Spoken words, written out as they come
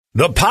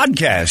The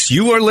podcast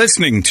you are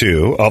listening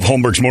to of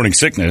Holmberg's Morning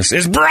Sickness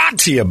is brought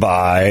to you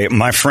by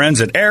my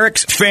friends at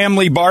Eric's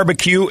Family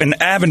Barbecue in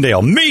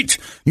Avondale. Meet,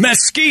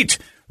 mesquite,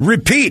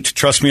 repeat.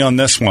 Trust me on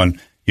this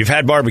one. You've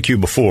had barbecue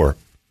before,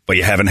 but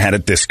you haven't had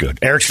it this good.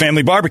 Eric's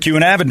Family Barbecue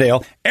in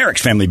Avondale,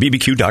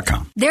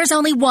 ericsfamilybbq.com. There's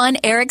only one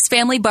Eric's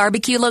Family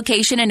Barbecue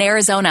location in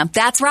Arizona.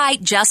 That's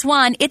right, just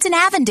one. It's in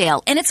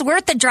Avondale, and it's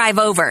worth the drive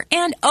over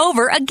and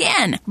over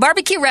again.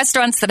 Barbecue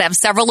restaurants that have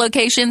several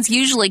locations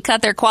usually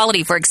cut their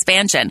quality for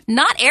expansion.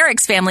 Not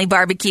Eric's Family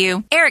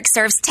Barbecue. Eric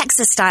serves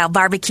Texas-style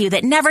barbecue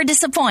that never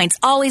disappoints,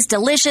 always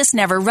delicious,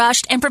 never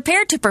rushed, and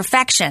prepared to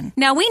perfection.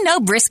 Now, we know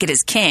brisket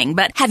is king,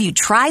 but have you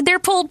tried their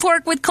pulled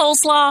pork with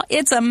coleslaw?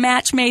 It's a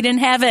match made in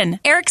heaven.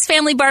 Eric's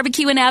Family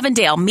Barbecue in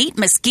Avondale. Meet,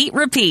 mesquite,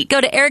 repeat. Go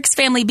to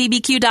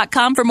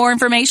ericsfamilybbq.com for more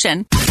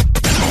information.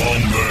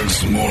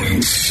 Holmberg's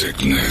Morning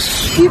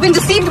Sickness. You've been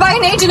deceived by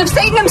an agent of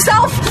Satan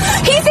himself.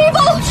 He's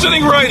evil.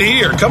 Sitting right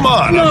here. Come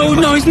on.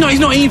 No, he's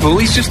not evil.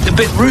 He's just a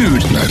bit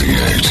rude.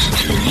 98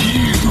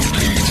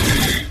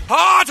 KUPD.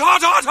 Hot.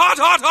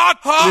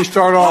 Let me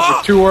start off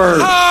with 2 words.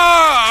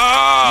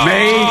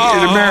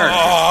 Made in America.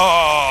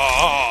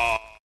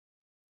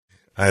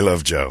 I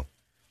love Joe.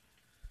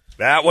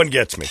 That one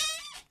gets me.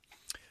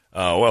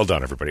 Well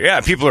done, everybody.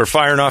 Yeah, people are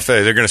firing off.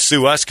 They're going to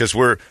sue us because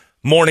we're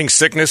morning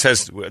sickness.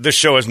 This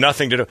show has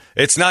nothing to do.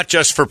 It's not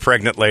just for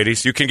pregnant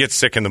ladies. You can get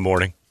sick in the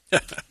morning.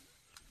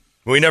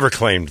 We never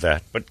claimed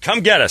that. But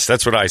come get us.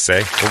 That's what I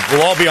say.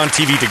 We'll all be on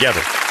TV together.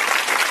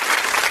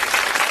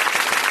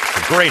 It's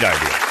a great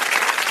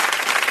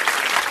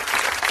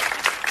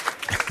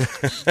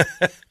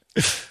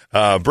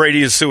idea.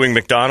 Brady is suing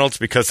McDonald's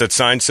because that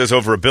sign says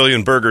over 1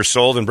 billion burgers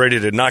sold, and Brady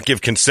did not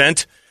give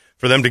consent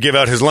for them to give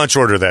out his lunch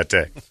order that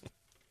day.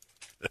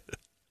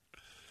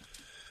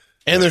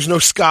 And there's no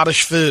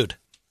Scottish food.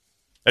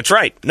 That's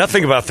right.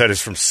 Nothing about that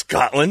is from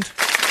Scotland.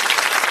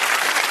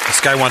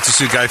 This guy wants to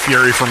sue Guy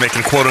Fieri for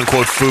making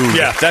quote-unquote food.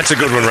 Yeah, that's a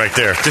good one right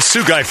there. Just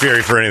sue Guy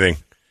Fieri for anything.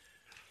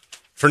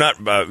 For not,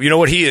 you know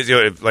what he is?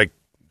 Like,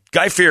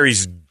 Guy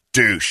Fieri's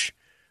douche.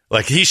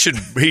 Like, he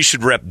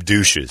should rep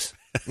douches.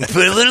 Put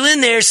a little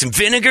in there, some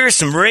vinegar,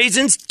 some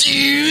raisins.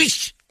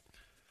 Douche.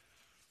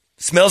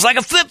 Smells like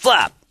a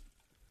flip-flop.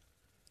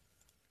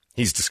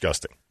 He's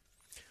disgusting.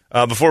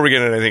 Before we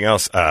get into anything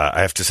else,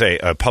 I have to say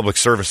a public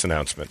service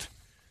announcement.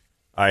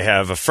 I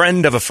have a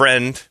friend of a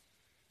friend.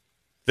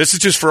 This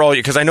is just for all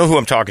you, because I know who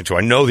I'm talking to.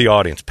 I know the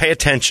audience. Pay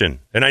attention.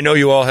 And I know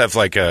you all have,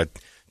 like,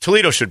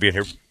 Toledo should be in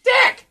here.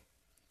 Dick!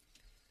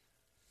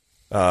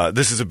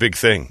 This is a big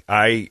thing.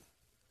 It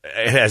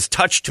has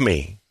touched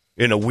me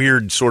in a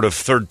weird sort of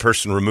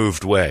third-person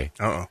removed way.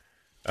 Uh-oh.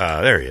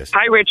 There he is.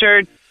 Hi,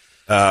 Richard.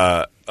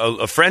 A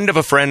friend of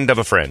a friend of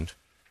a friend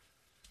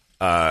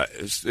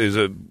is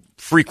a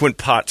frequent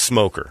pot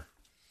smoker.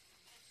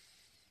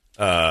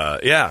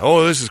 Yeah.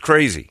 Oh, this is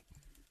crazy.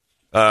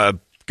 Got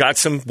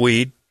some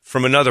weed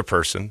from another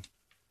person,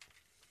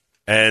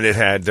 and it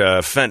had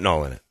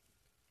fentanyl in it.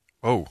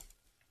 Oh.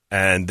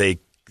 And they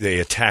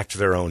attacked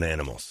their own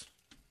animals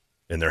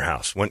in their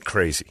house. Went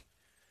crazy.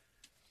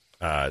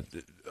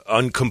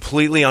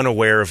 Completely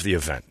unaware of the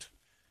event.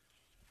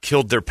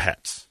 Killed their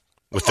pets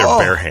with their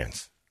bare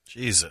hands.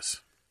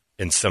 Jesus.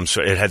 In some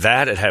sort,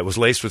 it was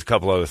laced with a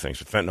couple other things,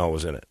 but fentanyl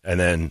was in it, and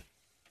then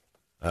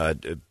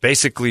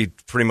basically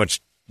pretty much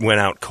went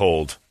out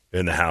cold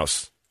in the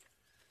house.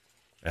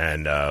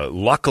 And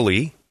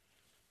luckily,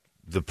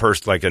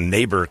 a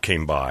neighbor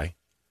came by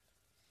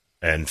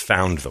and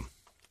found them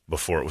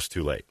before it was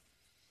too late.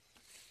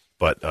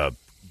 But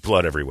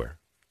blood everywhere,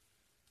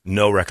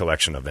 no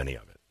recollection of any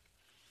of it.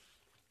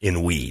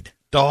 In weed,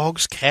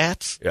 Dogs,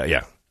 cats,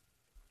 yeah,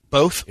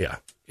 both. yeah,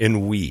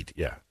 in weed,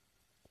 yeah.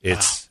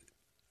 It's. Wow.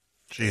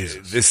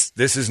 Jesus.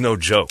 This is no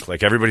joke.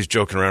 Like, everybody's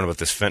joking around about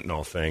this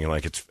fentanyl thing,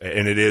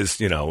 and it is,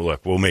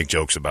 look, we'll make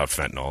jokes about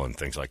fentanyl and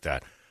things like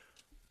that.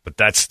 But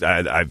that's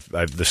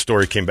the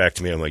story came back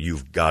to me. I'm like,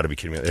 you've got to be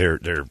kidding me.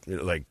 They're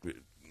like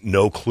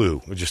no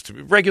clue. Just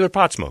regular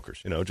pot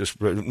smokers,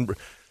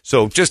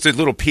 So just a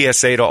little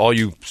PSA to all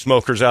you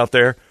smokers out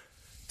there: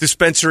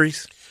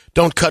 dispensaries,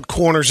 don't cut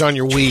corners on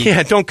your weed.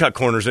 Yeah, don't cut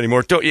corners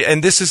anymore.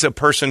 And this is a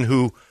person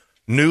who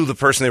knew the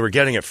person they were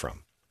getting it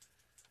from.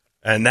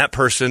 And that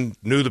person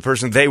knew the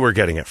person they were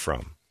getting it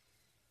from.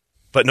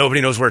 But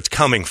nobody knows where it's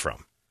coming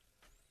from.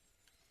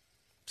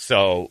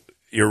 So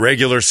your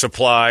regular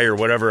supply or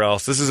whatever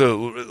else, this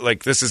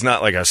is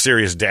not like a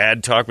serious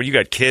dad talk, but you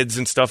got kids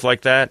and stuff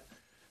like that.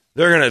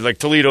 They're going to,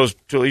 like,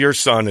 your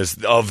son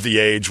is of the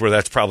age where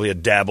that's probably a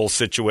dabble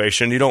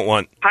situation. You don't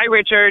want... Hi,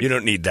 Richard. You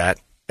don't need that.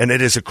 And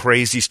it is a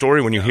crazy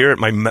story. When you hear it,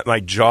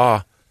 my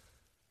jaw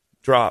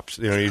drops.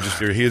 You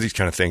hear these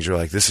kind of things. You're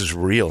like, this is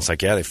real. It's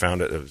like, yeah, they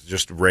found it. It was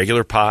just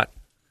regular pot,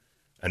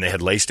 and they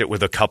had laced it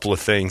with a couple of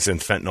things,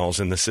 and fentanyl's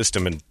in the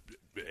system. And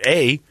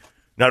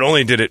not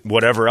only did it,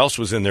 whatever else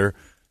was in there,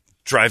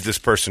 drive this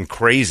person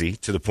crazy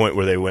to the point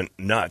where they went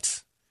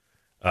nuts,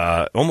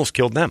 almost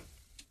killed them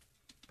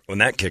when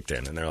that kicked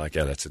in. And they're like,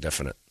 yeah, that's a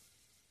definite.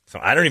 So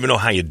I don't even know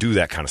how you do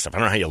that kind of stuff. I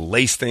don't know how you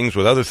lace things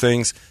with other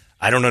things.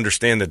 I don't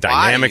understand the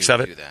dynamics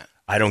of it.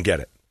 I don't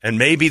get it. And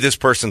maybe this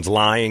person's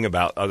lying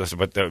about others,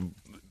 but as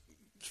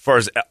far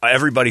as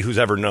everybody who's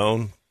ever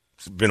known,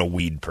 it's been a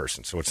weed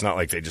person. So it's not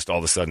like they just all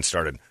of a sudden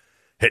started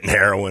hitting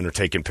heroin or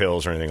taking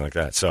pills or anything like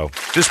that. So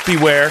just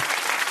beware.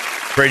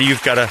 Brady,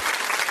 you've got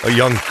a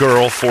young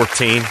girl,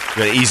 14,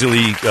 that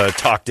easily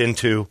talked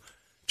into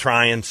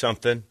trying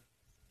something.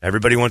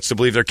 Everybody wants to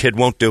believe their kid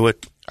won't do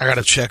it. I got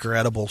to check her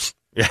edibles.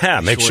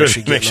 Yeah, make sure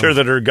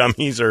that her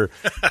gummies are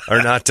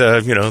not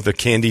the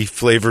candy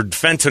flavored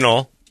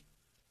fentanyl.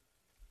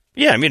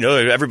 Yeah, I mean,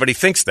 everybody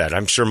thinks that.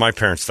 I'm sure my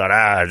parents thought,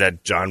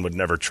 that John would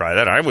never try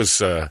that. I was,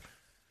 I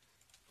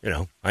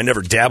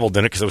never dabbled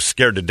in it because I was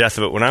scared to death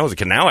of it when I was a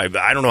kid. Now I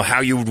don't know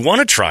how you would want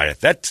to try it.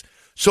 That's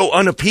so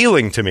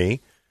unappealing to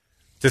me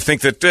to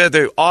think that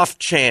the off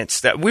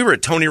chance that we were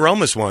at Tony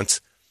Roma's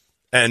once,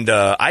 and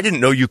I didn't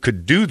know you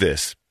could do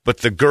this, but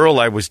the girl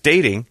I was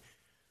dating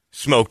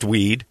smoked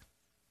weed,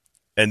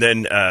 and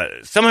then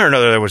somehow or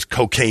another there was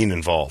cocaine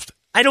involved.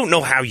 I don't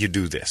know how you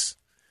do this.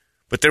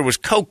 But there was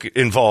coke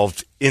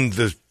involved in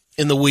the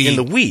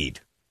weed.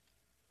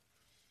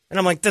 And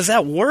I'm like, does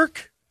that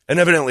work? And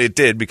evidently it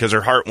did because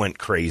her heart went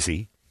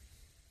crazy.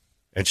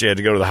 And she had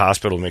to go to the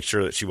hospital to make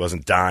sure that she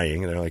wasn't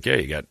dying. And they're like, yeah,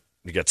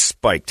 you got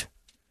spiked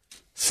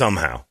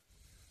somehow.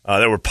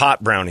 There were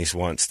pot brownies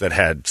once that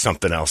had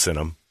something else in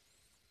them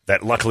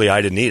that luckily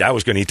I didn't eat. I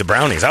was going to eat the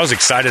brownies. I was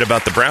excited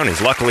about the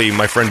brownies. Luckily,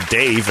 my friend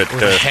Dave at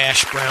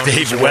hash brownies.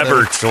 Dave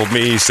Weber told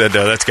me, he said,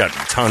 that's got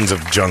tons of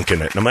junk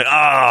in it. And I'm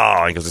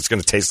like, he goes, it's going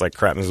to taste like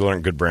crap. And those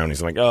aren't good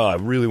brownies. I'm like, I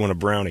really want a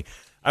brownie.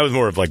 I was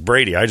more of like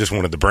Brady. I just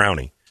wanted the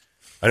brownie.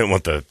 I didn't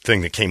want the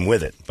thing that came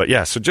with it. But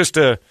yeah, so just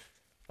a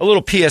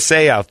little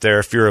PSA out there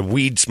if you're a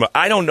weed smoker.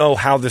 I don't know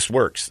how this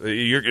works.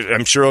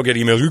 I'm sure I'll get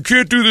emails. You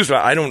can't do this.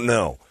 I don't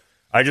know.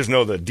 I just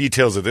know the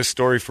details of this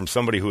story from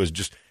somebody who is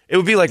just, it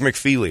would be like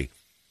McFeely.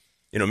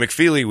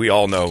 McFeely, we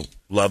all know,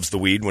 loves the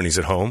weed when he's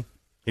at home.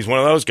 He's one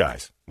of those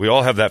guys. We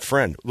all have that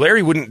friend.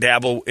 Larry wouldn't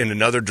dabble in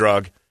another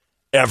drug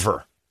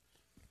ever.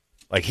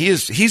 Like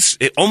he's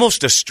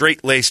almost a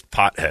straight-laced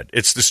pothead.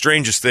 It's the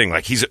strangest thing.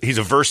 Like he's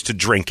averse to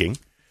drinking.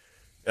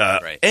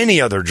 Right.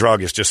 Any other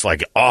drug is just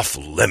like off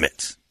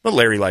limits. But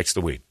Larry likes the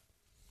weed.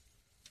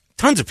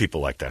 Tons of people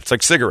like that. It's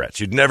like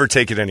cigarettes. You'd never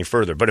take it any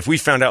further. But if we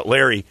found out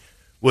Larry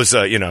was,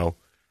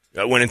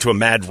 went into a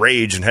mad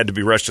rage and had to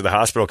be rushed to the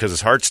hospital because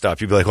his heart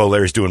stopped, you'd be like,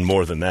 Larry's doing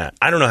more than that.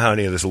 I don't know how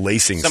any of this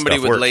lacing Somebody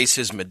stuff would works. lace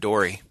his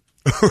Midori.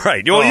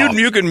 Right. Well,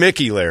 you can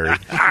Mickey Larry.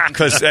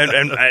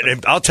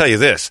 And I'll tell you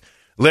this.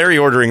 Larry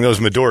ordering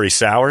those Midori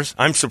sours,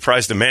 I'm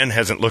surprised a man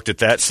hasn't looked at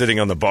that sitting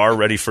on the bar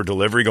ready for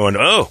delivery going,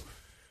 well,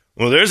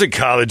 there's a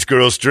college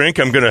girl's drink.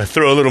 I'm going to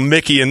throw a little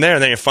Mickey in there.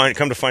 And then you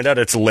come to find out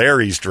it's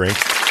Larry's drink.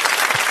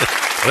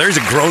 Larry's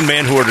a grown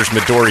man who orders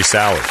Midori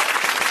sours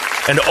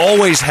and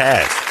always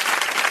has.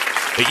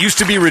 It used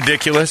to be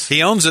ridiculous.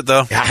 He owns it,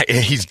 though.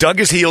 He's dug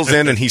his heels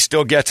in, and he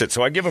still gets it.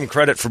 So I give him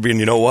credit for being,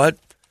 you know what?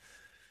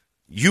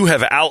 You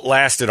have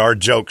outlasted our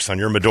jokes on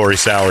your Midori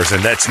sours,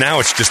 and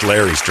it's just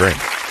Larry's drink.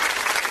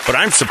 But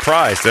I'm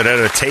surprised that at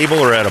a table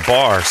or at a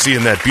bar,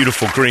 seeing that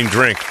beautiful green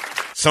drink,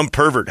 some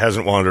pervert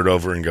hasn't wandered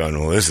over and gone,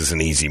 well, this is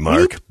an easy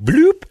mark.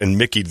 Bloop, and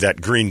Mickey'd that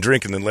green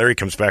drink, and then Larry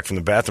comes back from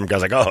the bathroom.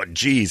 Guy's like, oh,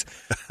 geez.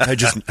 I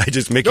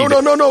just Mickey'd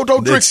No,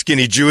 don't drink.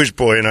 Skinny Jewish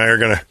boy and I are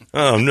going to,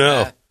 oh,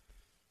 no.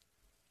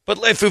 But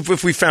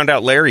if we found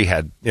out Larry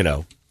had,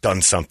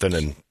 done something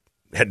and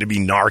had to be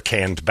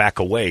Narcaned back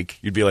awake,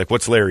 you'd be like,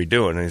 what's Larry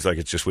doing? And he's like,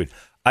 it's just weed.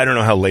 I don't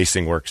know how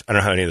lacing works. I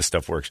don't know how any of this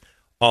stuff works.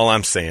 All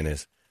I'm saying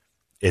is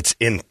it's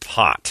in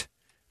pot.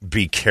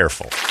 Be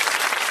careful.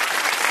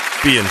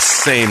 Be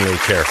insanely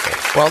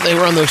careful. Well, they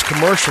run those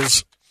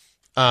commercials,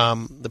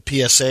 the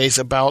PSAs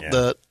about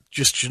the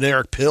just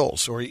generic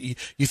pills, or you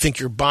think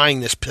you're buying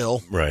this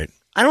pill. Right.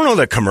 I don't know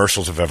that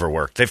commercials have ever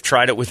worked. They've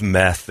tried it with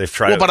meth. They've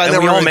tried but I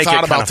never really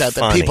thought about that.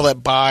 Funny. That people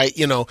that buy,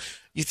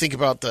 you think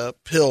about the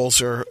pills,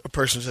 or a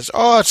person says,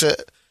 "Oh, it's a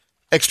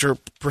extra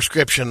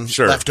prescription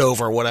left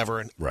over, or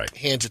whatever," and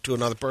hands it to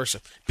another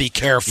person. Be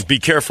careful. Be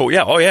careful.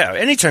 Yeah. Oh, yeah.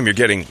 Anytime you're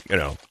getting,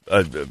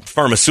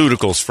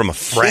 pharmaceuticals from a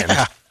friend.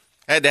 Yeah.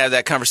 I had to have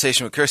that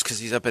conversation with Chris because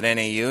he's up at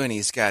NAU and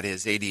he's got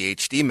his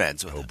ADHD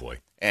meds with him. Oh, boy.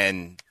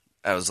 And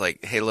I was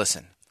like, hey,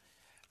 listen,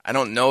 I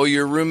don't know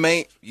your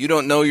roommate. You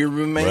don't know your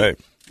roommate. Right.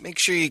 Make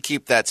sure you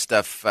keep that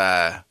stuff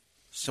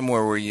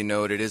somewhere where you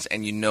know what it is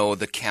and you know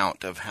the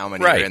count of how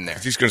many are in there.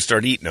 He's going to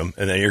start eating them,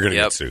 and then you're going to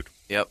get sued.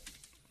 Yep.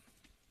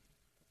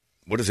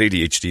 What is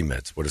ADHD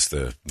meds? What is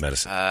the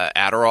medicine? Adderall.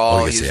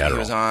 Adderall. He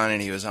was on,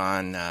 and he was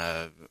on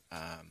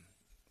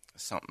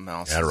something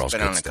else. Adderall's He's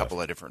been on a stuff.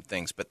 couple of different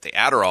things, but the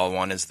Adderall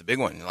one is the big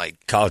one.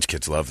 Like College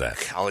kids love that.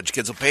 college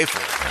kids will pay for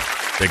it.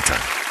 Yeah, big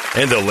time.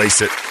 And they'll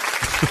lace it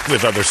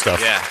with other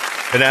stuff. Yeah.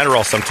 And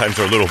Adderall sometimes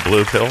are little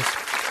blue pills.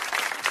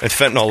 And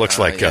fentanyl looks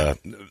like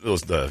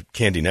the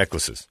candy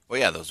necklaces. Well,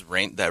 yeah,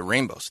 that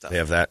rainbow stuff. They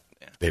have that.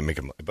 Yeah. They make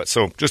them. But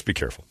so just be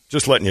careful.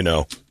 Just letting you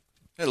know.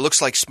 It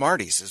looks like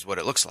Smarties is what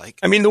it looks like.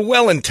 I mean, the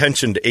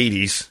well-intentioned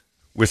 80s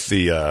with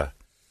the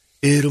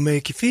it'll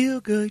make you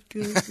feel good.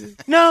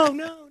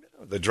 No.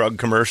 The drug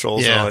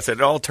commercials and all that.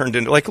 It all turned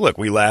into, like, look,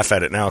 we laugh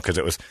at it now because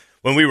it was,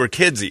 when we were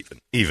kids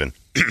even,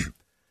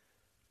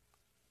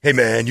 Hey,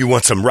 man, you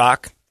want some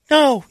rock?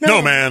 No,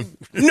 man.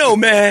 No,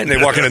 man. They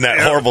walk in that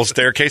horrible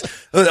staircase.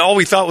 All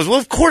we thought was, well,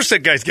 of course that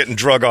guy's getting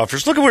drug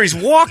offers. Look at where he's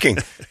walking.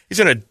 He's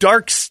in a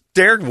dark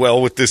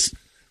stairwell with this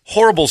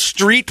horrible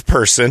street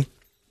person.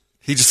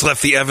 He just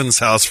left the Evans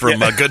house from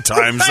Good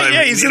Times.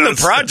 Yeah, he's in the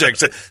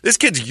projects. This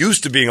kid's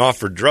used to being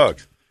offered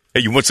drugs. Hey,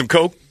 you want some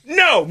coke?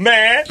 No,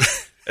 man.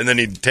 And then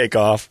he'd take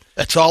off.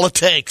 That's all it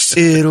takes.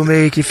 It'll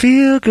make you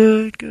feel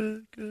good,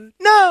 good, good.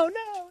 No.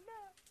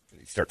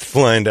 He'd start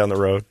flying down the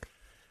road.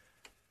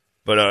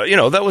 But,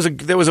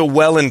 there was a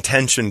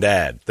well-intentioned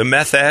ad. The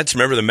meth ads,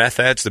 remember the meth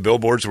ads? The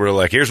billboards were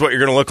like, here's what you're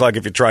going to look like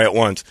if you try it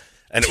once.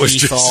 And it was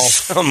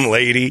just some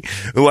lady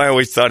who I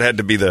always thought had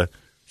to be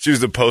she was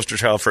the poster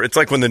child for. It's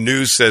like when the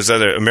news says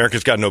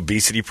America's got an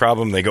obesity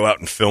problem, they go out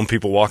and film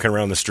people walking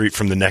around the street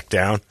from the neck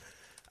down.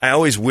 I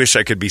always wish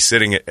I could be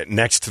sitting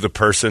next to the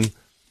person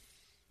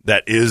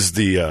that is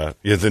the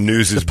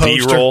news'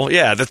 B-roll.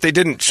 Yeah, that they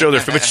didn't show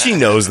their – but she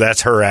knows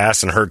that's her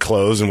ass and her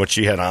clothes and what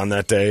she had on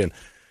that day. And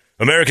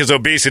America's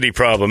obesity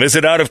problem. Is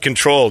it out of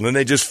control? And then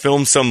they just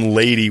filmed some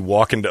lady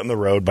walking down the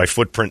road by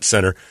Footprint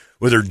Center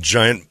with her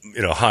giant,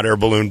 hot air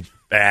balloon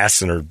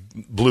ass and her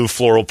blue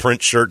floral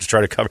print shirt to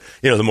try to cover,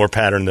 the more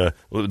patterned, the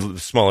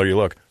smaller you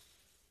look.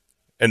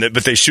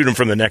 But they shoot him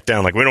from the neck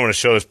down. Like, we don't want to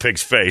show this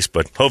pig's face,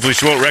 but hopefully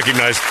she won't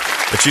recognize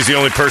that she's the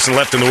only person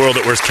left in the world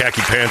that wears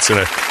khaki pants and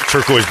a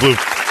turquoise blue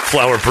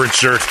flower print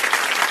shirt.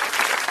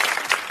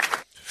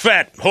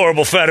 Fat,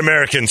 horrible fat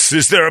Americans.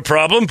 Is there a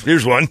problem?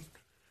 Here's one.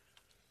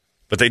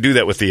 But they do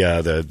that with the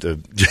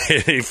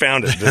he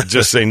found it. The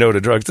just say no to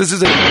drugs. This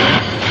is it.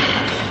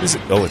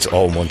 Oh, it's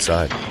all on one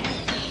side.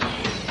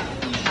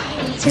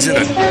 He's in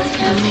No.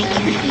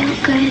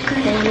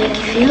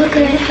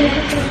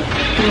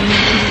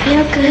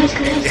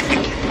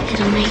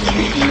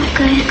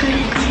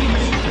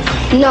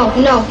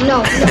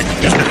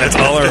 That's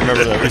all I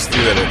remember. That we used to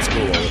do that at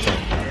school all the time.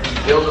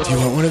 Do you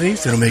want one of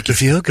these? It'll make you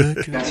feel good.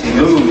 I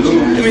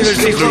mean, there's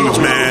these dudes,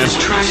 man. This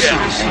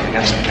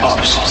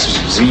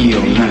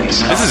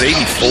is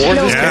 84.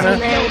 This came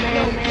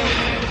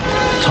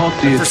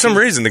out? For some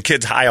reason, the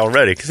kid's high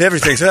already because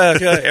everything's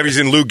everything's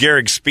in Lou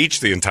Gehrig's speech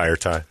the entire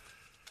time.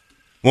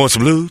 Want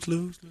some Lou?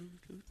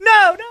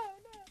 No.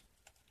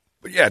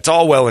 But yeah, it's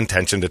all well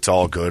intentioned. It's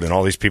all good, and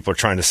all these people are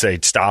trying to say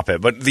stop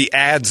it. But the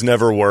ads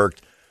never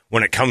worked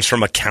when it comes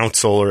from a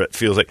council, or it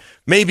feels like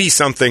maybe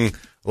something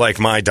like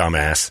my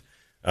dumbass.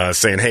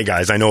 Saying, hey,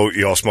 guys, I know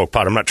you all smoke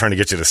pot. I'm not trying to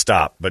get you to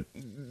stop, but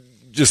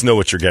just know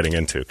what you're getting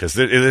into because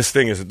this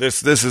thing is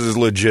this is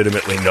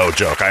legitimately no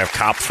joke. I have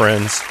cop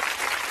friends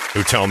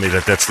who tell me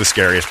that that's the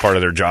scariest part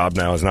of their job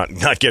now is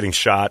not getting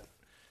shot.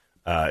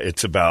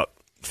 It's about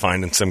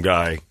finding some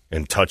guy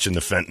and touching the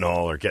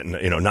fentanyl or getting,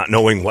 not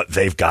knowing what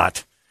they've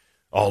got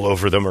all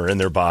over them or in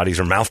their bodies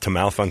or mouth to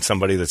mouth on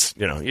somebody that's,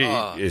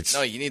 it's.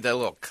 No, you need that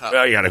little cup.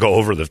 You got to go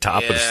over the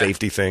top of the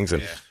safety things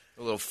and. Yeah.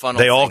 A little funnel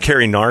they all thing.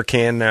 carry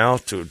Narcan now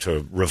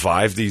to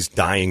revive these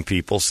dying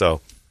people. So,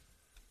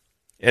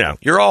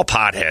 you're all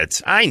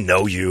potheads. I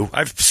know you.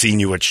 I've seen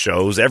you at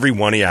shows. Every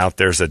one of you out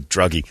there's a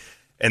druggie.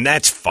 And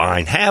that's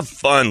fine. Have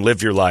fun.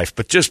 Live your life.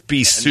 But just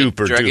be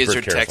super duper careful. Druggies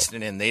are careful.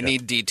 texting in. They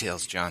need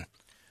details, John.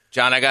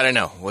 John, I got to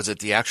know. Was it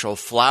the actual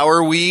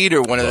flower weed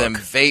or one of them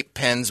vape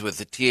pens with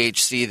the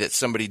THC that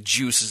somebody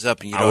juices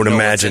up and you don't know? I would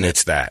imagine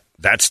it's that.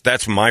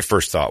 That's my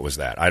first thought was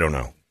that. I don't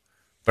know.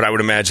 But I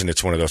would imagine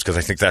it's one of those because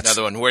I think that's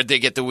another one. Where'd they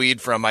get the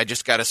weed from? I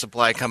just got a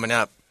supply coming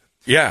up.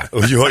 Yeah,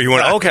 you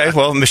want? Okay,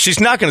 well, she's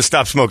not going to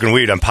stop smoking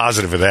weed. I'm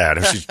positive of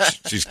that.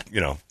 She's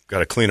got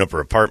to clean up her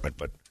apartment.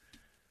 But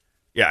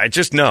yeah, I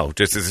just know.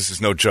 This is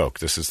no joke.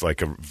 This is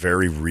like a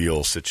very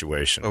real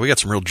situation. Oh, we got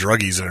some real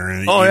druggies in our.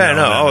 Oh yeah,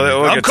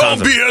 no. I'm calling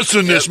BS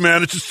in this,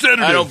 man. It's a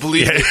sedative. I don't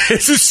believe it.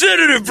 It's a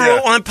sedative, bro.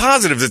 Yeah. I'm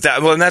positive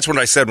that. Well, and that's what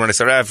I said when I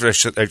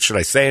said, should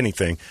I say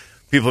anything?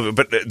 People,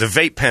 but the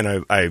vape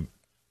pen,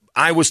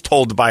 I was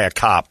told by a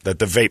cop that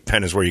the vape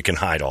pen is where you can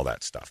hide all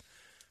that stuff.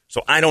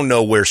 So I don't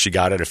know where she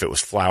got it, if it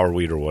was flower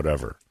weed or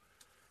whatever.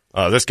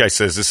 This guy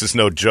says this is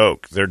no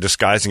joke. They're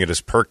disguising it as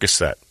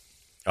Percocet.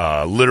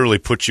 Literally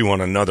put you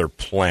on another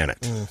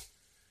planet.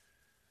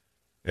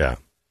 Yeah.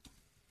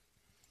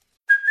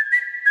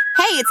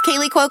 Hey, it's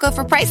Kaylee Cuoco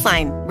for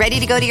Priceline. Ready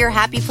to go to your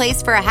happy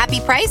place for a happy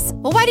price?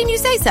 Well, why didn't you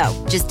say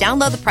so? Just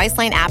download the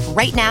Priceline app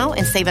right now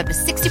and save up to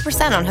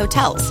 60% on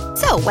hotels.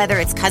 So whether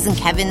it's Cousin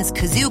Kevin's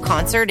Kazoo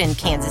Concert in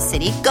Kansas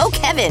City, go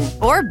Kevin,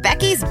 or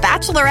Becky's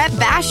Bachelorette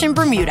Bash in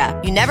Bermuda,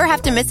 you never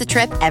have to miss a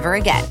trip ever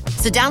again.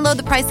 So download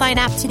the Priceline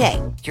app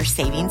today. Your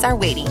savings are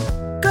waiting.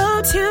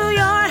 Go to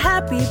your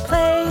happy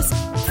place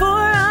for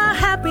a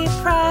happy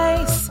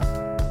price.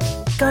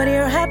 Go to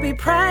your happy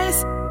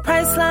price,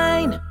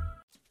 Priceline.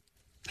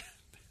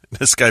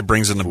 This guy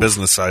brings in the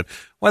business side.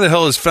 Why the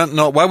hell is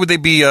fentanyl? Why would they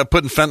be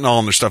putting fentanyl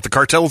in their stuff? The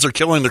cartels are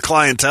killing their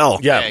clientele.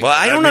 Yeah, well,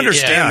 I don't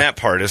understand that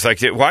part. It's like,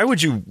 why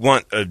would you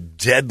want a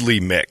deadly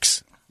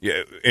mix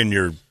in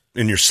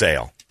your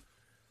sale?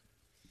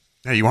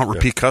 Yeah, you want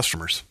repeat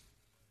customers.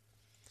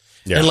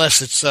 Yeah.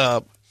 Unless it's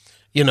a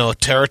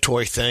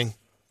territory thing.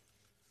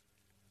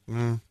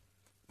 Well,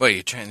 What are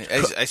you trying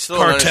to? I still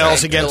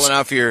cartels against killing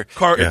off your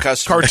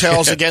customers.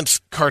 Cartels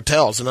against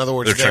cartels. In other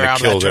words, they're trying out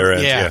to kill their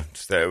end. Yeah.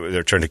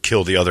 They're trying to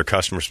kill the other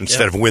customers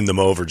instead of win them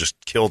over. Just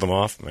kill them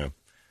off. Man.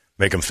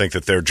 Make them think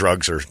that their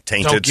drugs are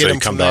tainted, so they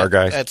come to our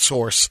guys. At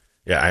source.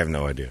 Yeah, I have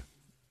no idea.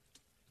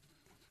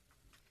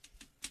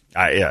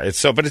 But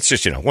it's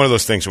just one of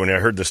those things. When I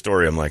heard the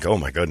story, I'm like, oh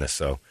my goodness.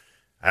 So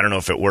I don't know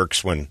if it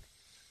works when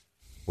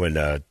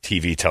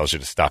TV tells you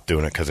to stop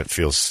doing it because it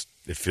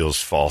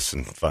feels false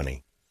and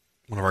funny.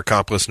 One of our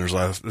cop listeners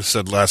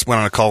went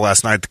on a call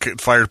last night. The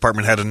fire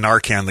department had to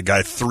Narcan the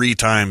guy 3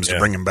 times to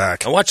bring him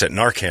back. I watched that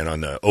Narcan on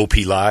the OP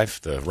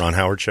Live, the Ron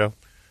Howard show,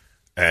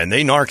 and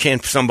they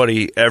Narcan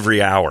somebody every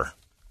hour.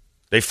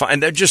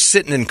 They're just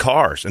sitting in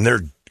cars, and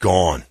they're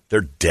gone.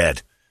 They're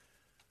dead.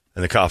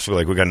 And the cops were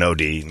like, we got an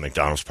OD in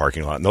McDonald's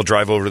parking lot. And they'll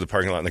drive over to the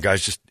parking lot, and the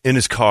guy's just in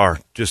his car,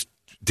 just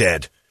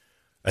dead.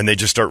 And they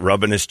just start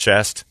rubbing his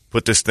chest,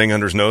 put this thing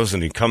under his nose,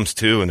 and he comes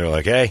to, and they're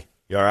like, hey,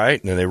 you all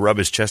right? And then they rub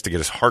his chest to get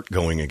his heart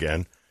going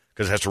again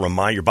because it has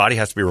to your body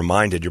has to be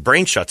reminded. Your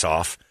brain shuts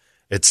off.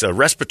 It's a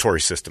respiratory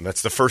system.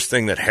 That's the first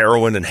thing that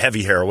heroin and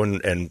heavy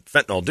heroin and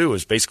fentanyl do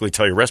is basically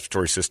tell your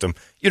respiratory system,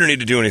 you don't need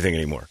to do anything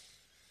anymore.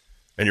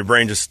 And your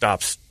brain just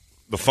stops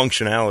the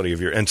functionality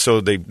of and so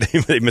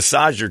they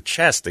massage your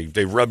chest.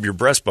 They rub your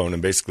breastbone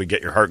and basically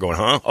get your heart going,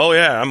 huh? Oh,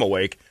 yeah, I'm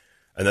awake.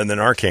 And then the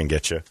Narcan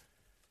gets you.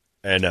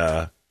 And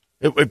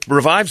it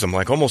revives them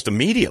like almost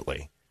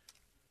immediately.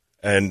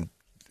 And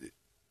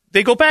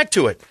they go back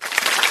to it.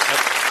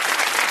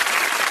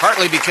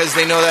 Partly because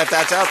they know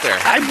that's out there.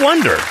 I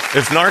wonder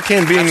if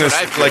Narcan being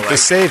the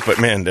safe, but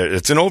man,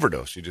 it's an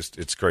overdose.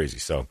 It's crazy.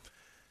 So,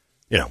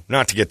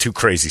 not to get too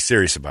crazy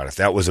serious about it.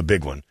 That was a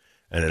big one.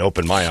 And it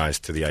opened my eyes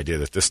to the idea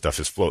that this stuff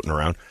is floating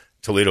around.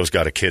 Toledo's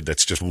got a kid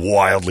that's just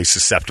wildly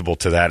susceptible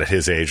to that at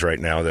his age right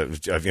now.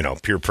 That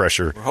peer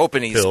pressure. We're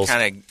hoping he's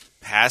kind of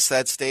past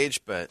that stage,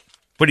 but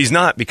he's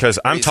not because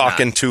I'm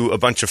talking to a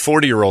bunch of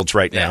 40-year-olds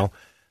right now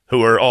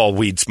who are all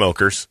weed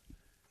smokers.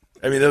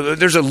 I mean,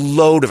 there's a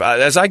load of.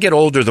 As I get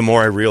older, the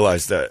more I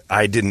realize that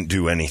I didn't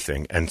do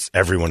anything, and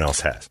everyone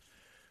else has.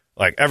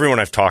 Like everyone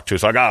I've talked to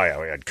is like, oh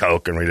yeah, we had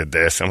coke and we did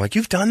this. I'm like,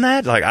 you've done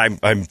that? Like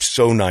I'm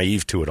so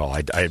naive to it all.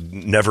 I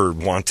never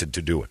wanted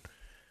to do it.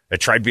 I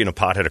tried being a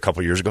pothead a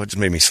couple years ago. It just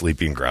made me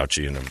sleepy and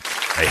grouchy, and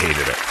I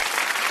hated it.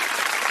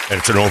 And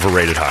it's an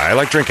overrated high. I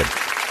like drinking.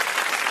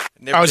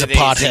 I was a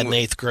pothead in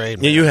 8th grade.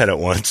 Man. Yeah, you had it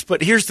once.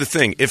 But here's the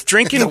thing. If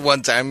drinking... the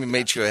one time we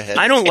made you a head.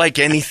 I don't like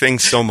anything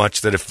so much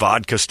that if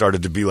vodka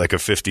started to be like a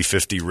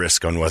 50-50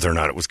 risk on whether or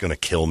not it was going to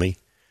kill me,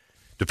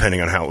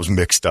 depending on how it was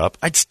mixed up,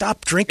 I'd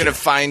stop drinking. Going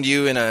to find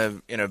you in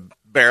a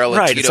barrel of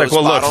right. Tito's It's like,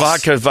 well, bottles.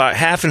 look, vodka,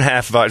 half and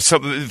half vodka. So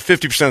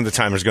 50% of the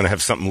time there's going to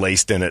have something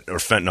laced in it or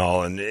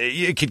fentanyl, and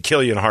it could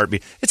kill you in a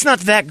heartbeat. It's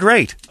not that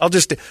great.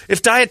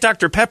 If Diet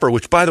Dr. Pepper,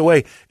 which, by the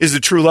way, is the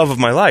true love of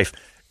my life,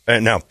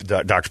 and now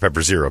Dr.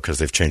 Pepper Zero because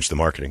they've changed the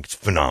marketing. It's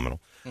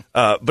phenomenal.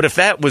 But if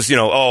that was,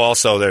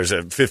 also there's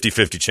a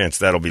 50-50 chance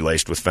that'll be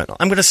laced with fentanyl,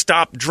 I'm going to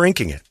stop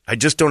drinking it. I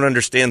just don't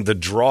understand the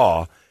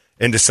draw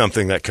into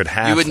something that could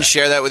have. You wouldn't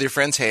share that with your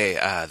friends? Hey,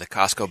 the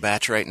Costco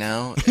batch right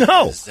now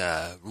is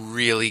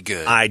really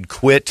good. I'd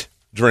quit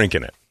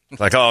drinking it.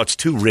 Like, it's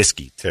too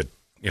risky to,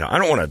 I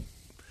don't want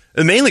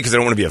to, mainly because I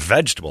don't want to be a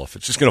vegetable. If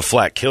it's just going to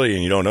flat kill you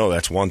and you don't know,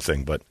 that's one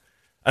thing. But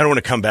I don't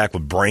want to come back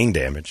with brain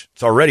damage.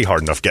 It's already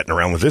hard enough getting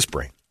around with this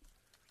brain.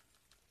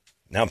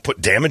 Now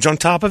put damage on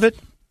top of it.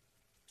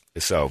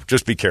 So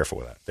just be careful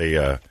with that.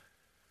 They,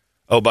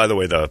 by the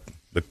way, the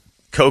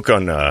Coke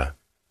on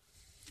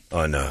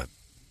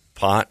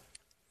pot,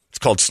 it's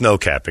called snow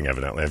capping.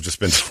 Evidently, I've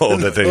just been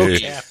told that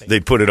they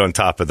put it on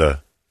top of the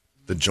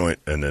joint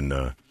and then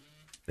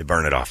they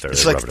burn it off there.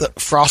 It's like the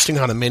frosting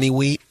on a mini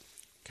wheat,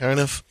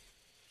 kind of.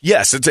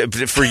 Yes, it's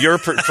from your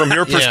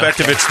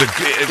perspective. Okay. It's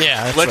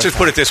the let's just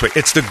put it this way: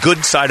 it's the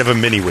good side of a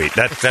mini wheat.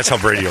 That's how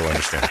Brady will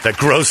understand it. That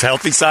gross,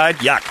 healthy side,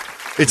 yuck.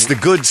 It's the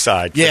good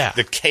side. Yeah.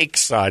 The cake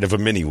side of a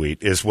mini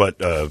wheat is what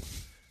the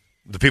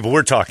people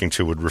we're talking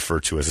to would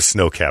refer to as a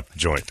snow cap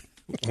joint.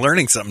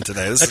 Learning something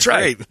today. That's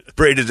right. Great.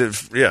 Braided,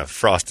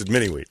 frosted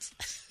mini wheats.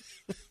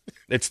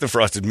 It's the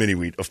frosted mini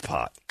wheat of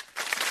pot.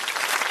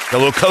 A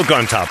little Coke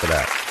on top of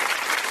that.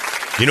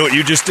 You know what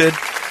you just did?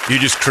 You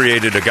just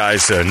created a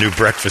guy's new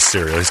breakfast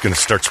cereal. He's going to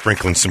start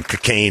sprinkling some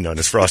cocaine on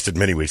his frosted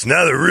mini wheats.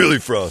 Now they're really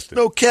frosted.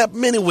 No cap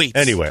mini wheats.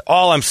 Anyway,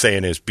 all I'm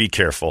saying is be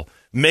careful.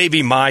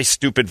 Maybe my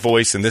stupid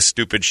voice in this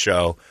stupid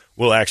show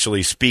will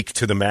actually speak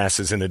to the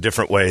masses in a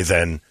different way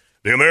than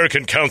the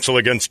American Council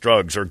Against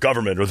Drugs or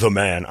government or the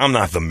man. I'm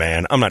not the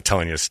man. I'm not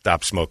telling you to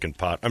stop smoking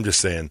pot. I'm just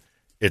saying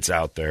it's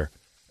out there,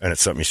 and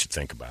it's something you should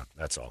think about.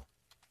 That's all.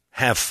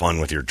 Have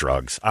fun with your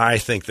drugs. I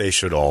think they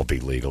should all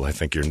be legal. I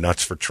think you're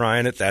nuts for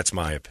trying it. That's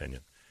my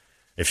opinion.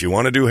 If you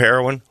want to do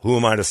heroin, who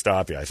am I to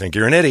stop you? I think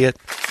you're an idiot,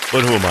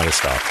 but who am I to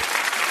stop you?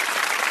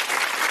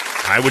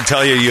 I would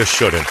tell you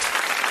shouldn't.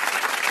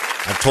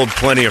 I've told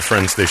plenty of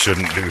friends they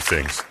shouldn't do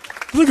things.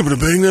 Look, I'm going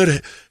to bang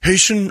that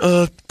Haitian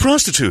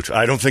prostitute.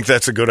 I don't think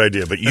that's a good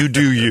idea, but you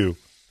do you.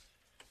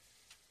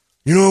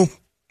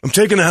 I'm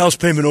taking the house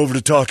payment over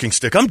to Talking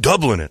Stick. I'm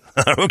doubling it.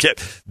 Okay,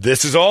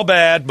 this is all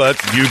bad, but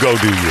you go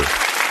do you.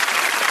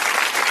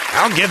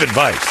 I'll give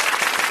advice.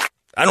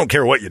 I don't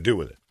care what you do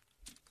with it.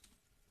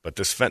 But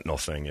this fentanyl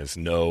thing is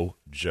no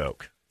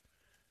joke.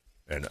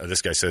 And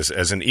this guy says,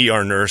 as an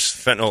ER nurse,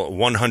 fentanyl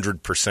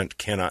 100%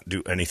 cannot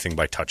do anything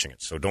by touching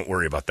it. So don't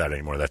worry about that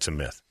anymore. That's a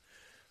myth.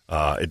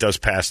 It does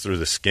pass through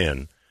the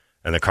skin,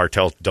 and the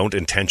cartel don't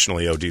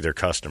intentionally OD their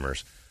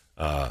customers.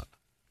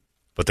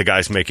 But the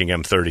guys making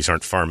M30s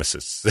aren't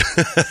pharmacists.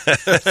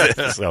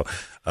 So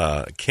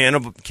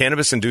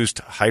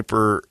cannabis-induced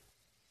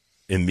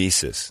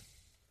hyperemesis.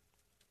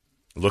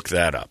 Look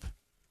that up.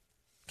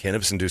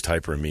 Cannabis-induced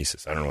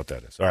hyperemesis. I don't know what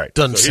that is. All right.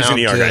 Doesn't so sound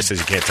here's an ER good. guy says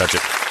you can't touch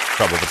it.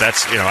 Trouble. But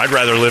that's, I'd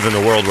rather live in the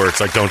world where it's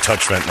like don't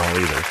touch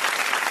fentanyl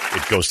either.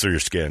 It goes through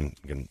your skin.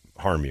 It can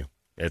harm you.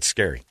 It's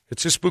scary.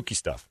 It's just spooky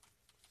stuff.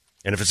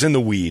 And if it's in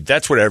the weed,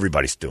 that's what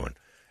everybody's doing.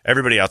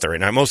 Everybody out there right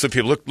now. Most of the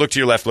people, look to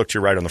your left, look to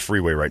your right on the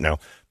freeway right now.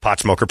 Pot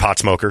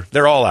smoker.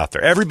 They're all out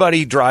there.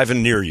 Everybody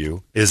driving near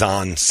you is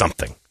on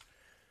something.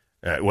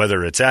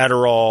 Whether it's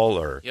Adderall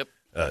or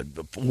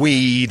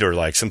weed or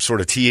like some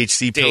sort of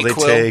THC pill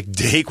they take.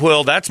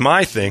 Dayquil, that's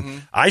my thing. Mm-hmm.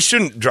 I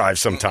shouldn't drive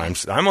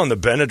sometimes. I'm on the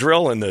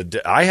Benadryl,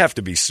 and I have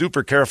to be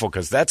super careful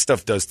because that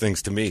stuff does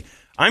things to me.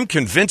 I'm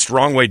convinced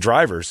wrong way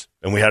drivers,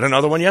 and we had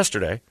another one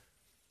yesterday,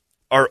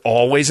 are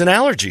always in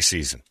allergy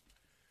season.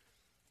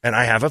 And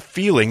I have a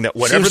feeling that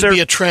whatever Seems to be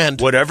a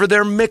trend. Whatever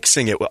they're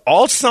mixing it with,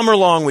 all summer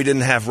long we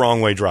didn't have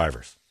wrong way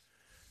drivers.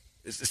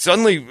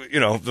 Suddenly,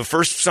 the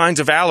first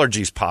signs of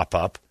allergies pop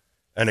up,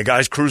 and a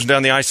guy's cruising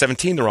down the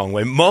I-17 the wrong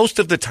way. Most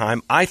of the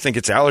time, I think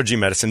it's allergy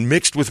medicine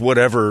mixed with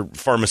whatever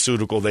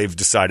pharmaceutical they've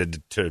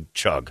decided to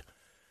chug,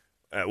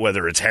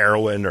 whether it's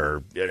heroin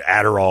or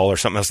Adderall or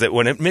something else. That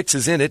when it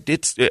mixes in,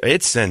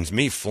 it sends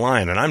me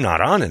flying, and I'm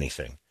not on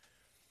anything.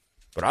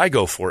 But I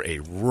go for a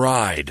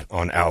ride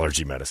on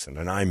allergy medicine,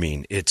 and I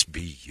mean, it's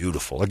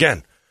beautiful.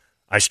 Again,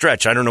 I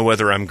stretch. I don't know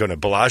whether I'm going to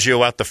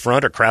Bellagio out the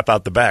front or crap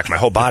out the back. My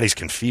whole body's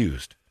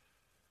confused.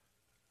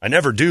 I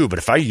never do, but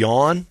if I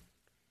yawn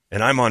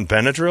and I'm on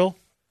Benadryl,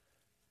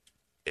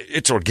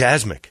 it's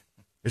orgasmic.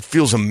 It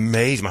feels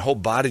amazing. My whole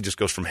body just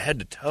goes from head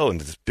to toe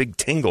into this big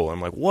tingle. I'm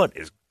like,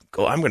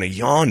 I'm going to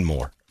yawn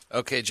more.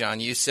 Okay,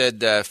 John, you said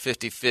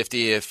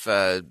 50-50 if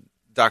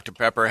Dr.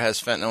 Pepper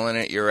has fentanyl in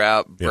it, you're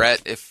out. Yep.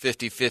 Brett, if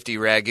 50-50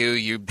 Ragu,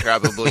 you'd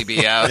probably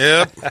be out.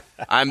 Yep.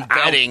 I'm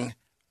betting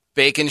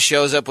bacon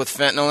shows up with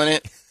fentanyl in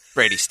it.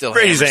 Brady's hanging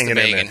the in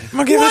bacon. there. I'm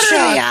going to give it a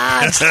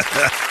shot.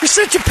 You're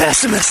such a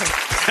pessimist.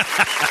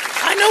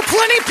 I know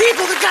plenty of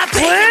people that got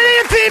bacon. Plenty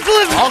of people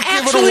have I'll give it a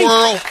actually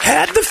whirl.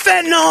 had the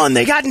fentanyl, and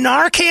they got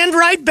Narcan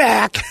right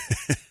back.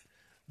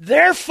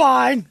 They're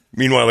fine.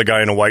 Meanwhile, the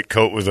guy in a white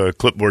coat with a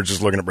clipboard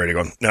just looking at Brady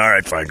going, all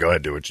right, fine, go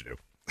ahead, do what you do.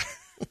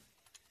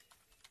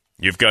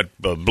 You've got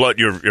blood,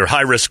 you're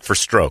high risk for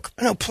stroke.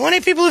 I know plenty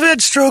of people have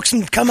had strokes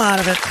and come out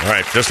of it. All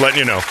right, just letting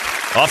you know.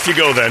 Off you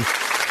go then.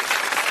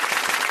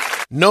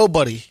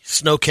 Nobody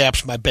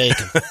snowcaps my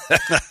bacon.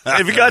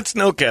 If you got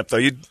snowcap, though,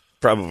 you'd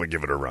probably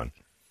give it a run.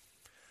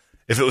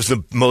 If it was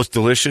the most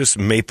delicious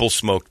maple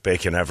smoked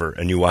bacon ever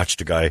and you watched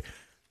a guy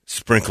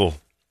sprinkle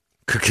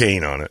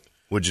cocaine on it,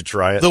 would you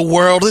try it? The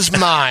world is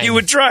mine. You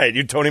would try it.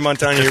 You'd Tony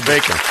Montana your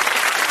bacon.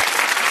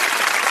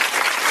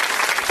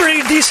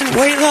 Pretty decent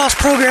weight loss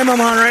program I'm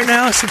on right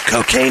now. Some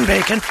cocaine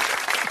bacon.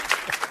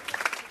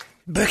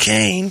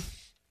 Bacane.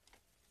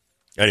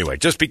 Anyway,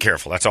 just be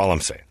careful. That's all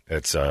I'm saying.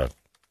 It's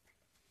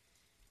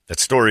that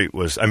story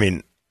was,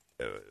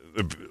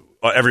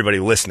 everybody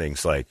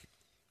listening's like,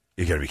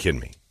 you got to be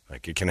kidding me.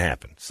 Like, it can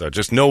happen. So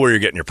just know where you're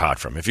getting your pot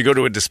from. If you go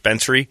to a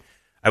dispensary,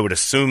 I would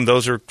assume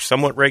those are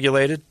somewhat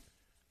regulated.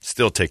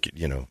 Still take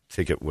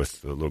it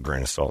with a little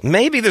grain of salt.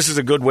 Maybe this is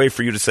a good way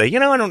for you to say,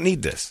 I don't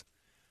need this.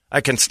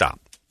 I can stop.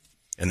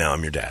 And now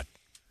I'm your dad.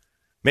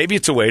 Maybe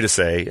it's a way to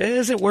say,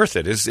 is it worth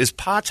it? Is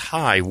pot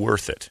high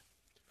worth it?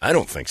 I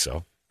don't think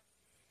so.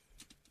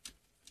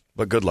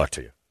 But good luck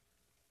to you.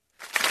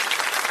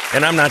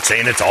 And I'm not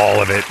saying it's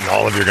all of it and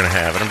all of you're going to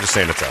have it. I'm just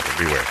saying it's out there.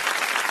 Beware.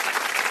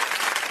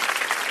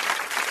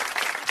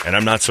 And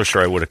I'm not so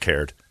sure I would have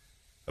cared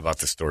about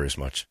this story as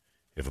much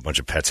if a bunch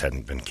of pets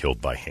hadn't been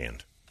killed by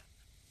hand.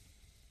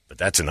 But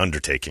that's an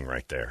undertaking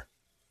right there,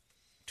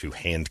 to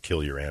hand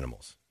kill your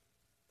animals.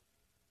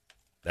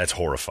 That's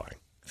horrifying.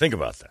 Think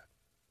about that.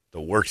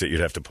 The work that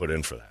you'd have to put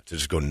in for that, to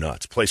just go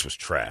nuts. Place was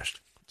trashed.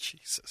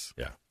 Jesus.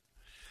 Yeah.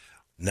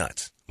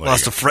 Nuts.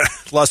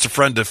 Lost a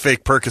friend to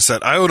fake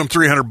Percocet. I owed him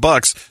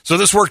 $300, so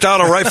this worked out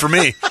all right for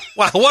me.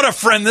 Wow, what a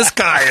friend this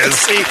guy is.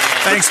 See,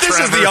 thanks, this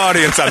Trevor. is the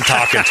audience I'm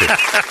talking to.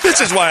 This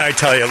is why I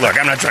tell you, look,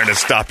 I'm not trying to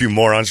stop you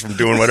morons from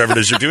doing whatever it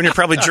is you're doing. You're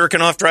probably jerking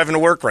off driving to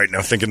work right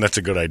now thinking that's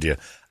a good idea.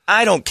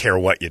 I don't care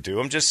what you do.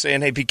 I'm just saying,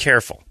 hey, be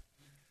careful.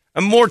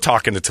 I'm more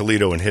talking to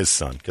Toledo and his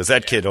son, because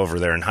that kid over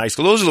there in high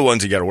school, those are the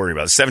ones you got to worry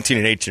about. 17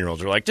 and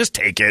 18-year-olds are like, just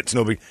take it. It's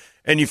no big.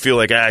 And you feel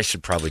like, I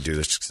should probably do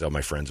this because all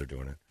my friends are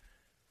doing it.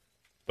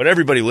 But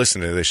everybody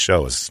listening to this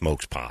show has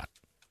smoked pot.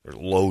 There are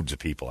loads of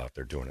people out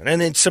there doing it. And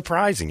it's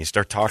surprising. You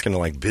start talking to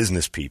like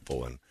business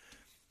people and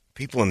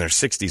people in their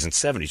 60s and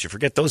 70s. You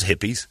forget those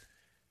hippies.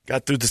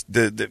 got through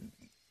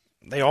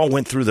they all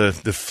went through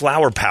the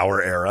flower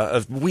power era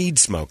of weed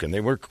smoking.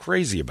 They were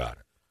crazy about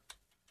it.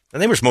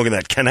 And they were smoking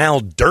that Canal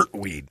dirt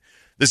weed.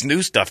 This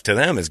new stuff to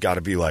them has got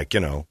to be like,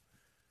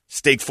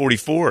 Steak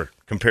 44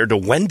 compared to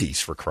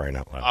Wendy's, for crying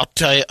out loud. I'll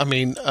tell you,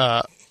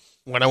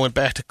 when I went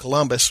back to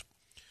Columbus,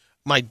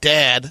 my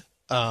dad,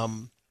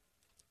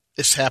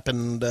 this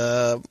happened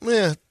a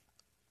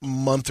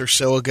month or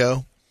so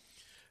ago,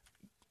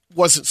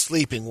 wasn't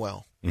sleeping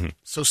well. Mm-hmm.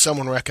 So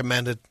someone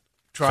recommended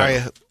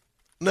try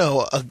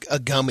a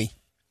gummy.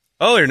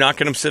 Oh, you're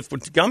knocking him sick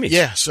with gummies.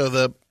 Yeah, so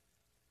the...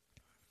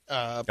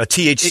 a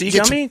THC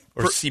gummy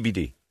or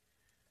CBD?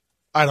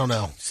 I don't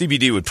know.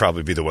 CBD would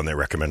probably be the one they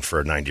recommend for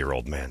a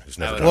 90-year-old man who's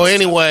never done Well, stuff.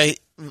 anyway,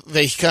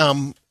 they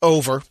come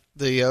over,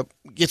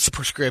 gets the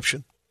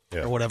prescription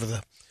or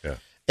whatever.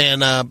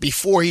 And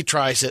before he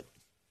tries it,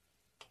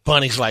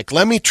 Bunny's like,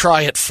 let me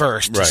try it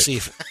first to see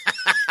if...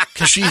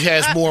 Because she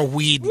has more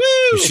weed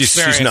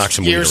She's knocked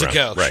some years weed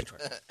around. ago.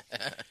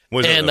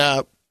 Right.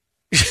 And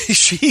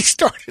she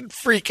started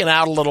freaking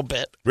out a little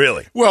bit.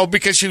 Really? Well,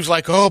 because she was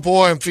like, oh,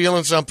 boy, I'm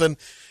feeling something.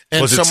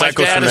 And Was so it my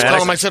dad is psychosomatic?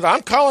 calling. I said,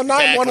 I'm calling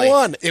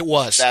 911. It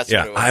was. That's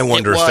what it was. I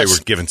wonder It if they was.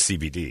 were given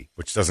CBD,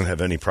 which doesn't have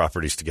any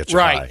properties to get you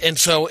Right. high. And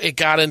so it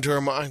got into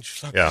her mind.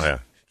 She's like, Yeah.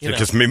 you know.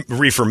 Because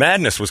reefer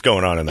madness was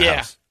going on in the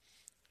house.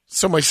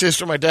 So my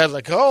sister, my dad's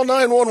like, oh,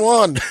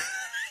 911.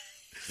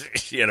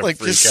 She had a Like,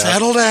 freak just out.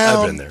 settle down.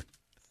 I've been there.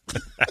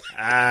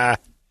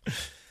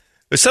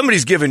 If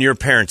somebody's giving your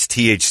parents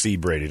THC,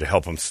 Brady, to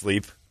help them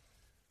sleep,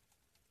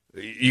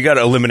 you got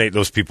to eliminate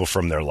those people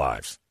from their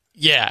lives.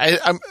 Yeah.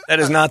 That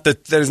is not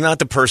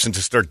the person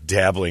to start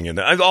dabbling in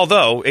that.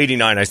 Although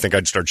 89, I think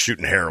I'd start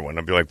shooting heroin.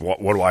 I'd be like, what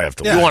do I have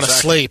to lose? You want to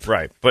sleep.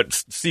 Right. But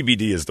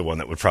CBD is the one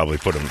that would probably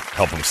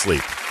help them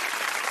sleep.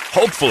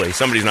 Hopefully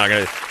somebody's not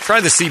going to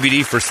try the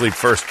CBD for sleep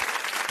first.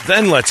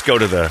 Then let's go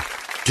to the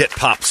get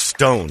pop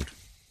stoned.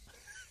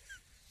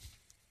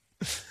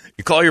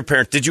 You call your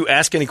parents. Did you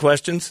ask any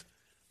questions?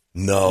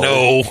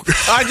 No.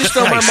 I just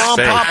know my mom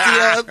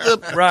popped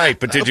the right,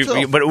 but did pill.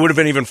 you? But it would have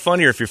been even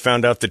funnier if you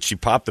found out that she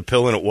popped the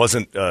pill and it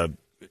wasn't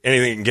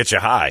anything that can get you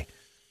high,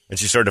 and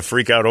she started to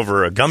freak out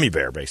over a gummy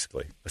bear,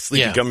 basically a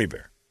sleepy gummy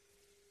bear.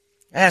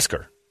 Ask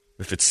her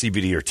if it's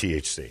CBD or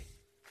THC,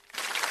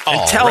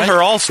 and tell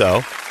her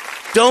also,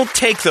 don't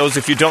take those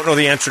if you don't know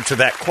the answer to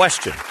that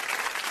question.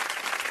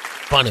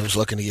 Bunny was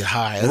looking to get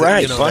high.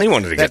 Right, Bunny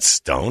wanted to get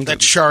stoned.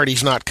 That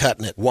Shardy's not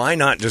cutting it. Why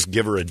not just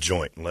give her a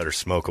joint and let her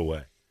smoke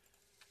away?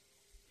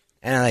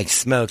 And I like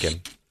smoking.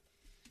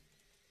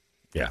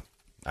 Yeah,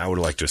 I would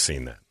like to have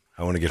seen that.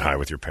 I want to get high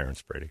with your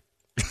parents, Brady.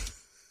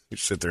 You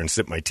sit there and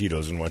sip my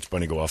Tito's and watch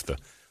Bunny go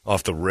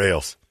off the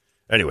rails.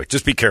 Anyway,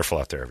 just be careful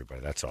out there,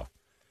 everybody. That's all.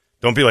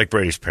 Don't be like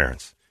Brady's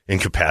parents,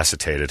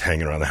 incapacitated,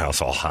 hanging around the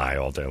house all high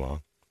all day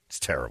long. It's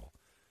terrible.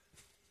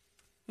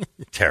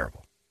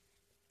 Terrible.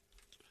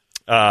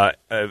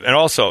 And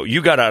also,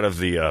 you got out of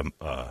the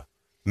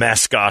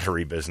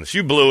mascottery business.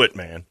 You blew it,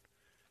 man.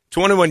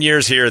 21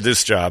 years here,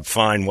 this job,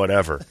 fine,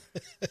 whatever.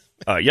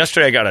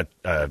 Yesterday, I got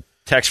a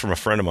text from a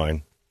friend of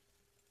mine,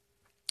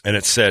 and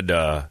it said,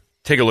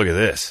 take a look at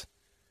this.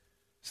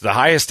 So the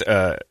highest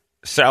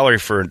salary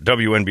for a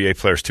WNBA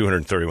player is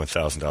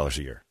 $231,000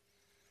 a year.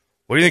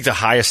 What do you think the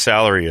highest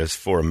salary is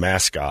for a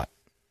mascot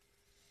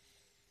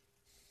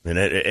in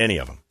any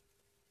of them?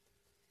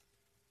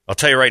 I'll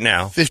tell you right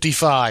now.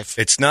 55.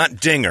 It's not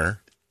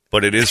Dinger,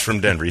 but it is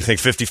from Denver. You think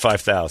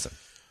 55,000?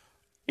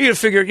 You got to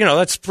figure,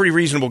 that's a pretty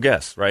reasonable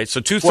guess, right? So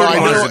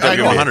 231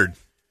 is 100.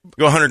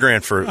 Go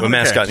 $100,000 for a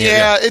mascot. In the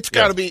NBA. It's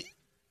got to be.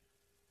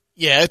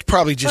 Yeah, it's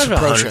probably just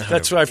approaching 100.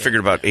 That's what I figured,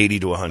 about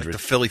 80 to 100. Like the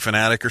Philly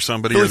Fanatic or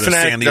somebody, Philly or the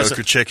Fanatic San Diego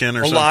does Chicken or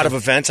a something. lot of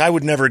events. I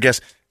would never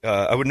guess.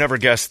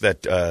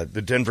 That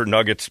the Denver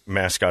Nuggets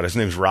mascot, his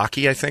name's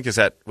Rocky, I think. Is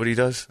that what he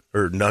does?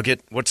 Or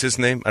Nugget? What's his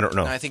name? I don't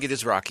know. No, I think it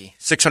is Rocky.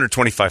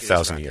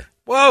 $625,000 a year.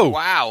 Whoa!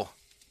 Wow.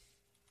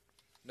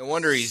 No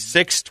wonder he's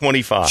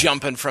 $625,000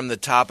 jumping from the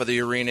top of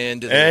the arena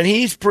into the... And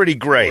he's pretty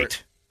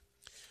great.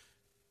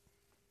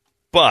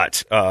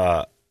 But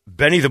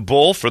Benny the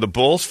Bull for the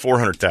Bulls,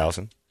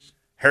 $400,000.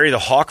 Harry the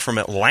Hawk from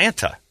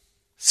Atlanta,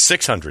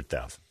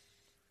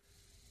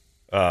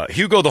 $600,000.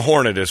 Hugo the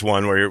Hornet is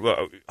one where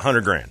you're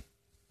 $100,000.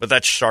 But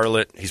that's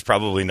Charlotte. He's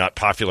probably not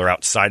popular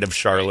outside of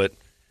Charlotte.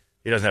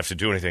 He doesn't have to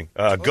do anything.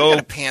 They got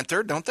a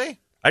panther, don't they?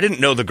 I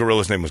didn't know the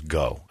gorilla's name was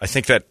Go. I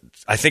think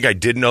I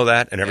did know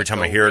that, and every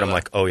time I hear it, I'm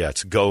like, oh yeah,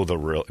 it's Go the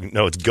gorilla.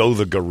 No, it's Go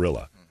the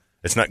gorilla.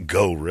 It's not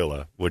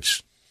Gorilla,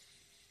 it's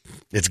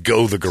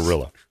Go the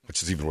gorilla,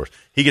 which is even worse.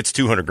 He gets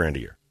 $200,000 a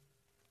year.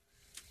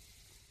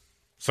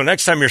 So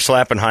next time you're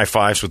slapping high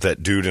fives with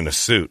that dude in a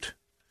suit,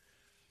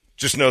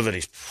 just know that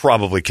he's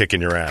probably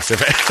kicking your ass.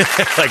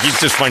 Like he's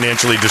just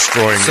financially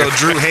destroying you. So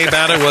Drew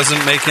Haybatter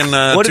wasn't making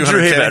what did Drew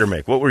 $200K? Haybatter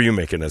make? What were you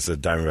making as a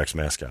Diamondbacks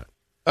mascot?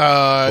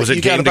 Was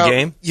it game to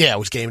game? Yeah, it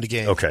was game to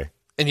game. Okay.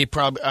 And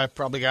I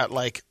probably got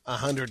like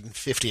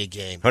 150 a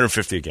game.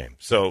 150 a game.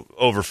 So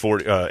over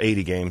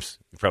 80 games.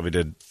 You probably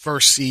did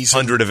first season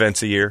 100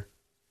 events a year.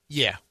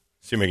 Yeah.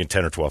 So you're making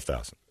 10 or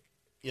 12,000.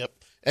 Yep.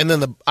 And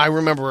then I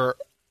remember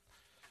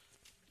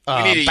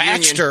need a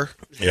Baxter.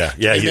 Yeah.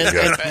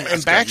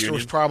 And Baxter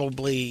was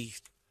probably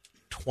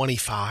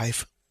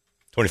 25.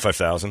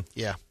 25,000.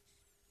 Yeah.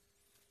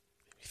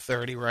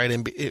 30, right?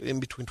 In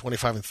between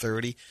 25 and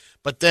 30.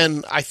 But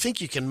then I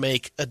think you can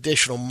make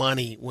additional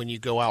money when you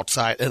go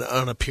outside and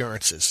on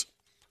appearances.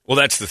 Well,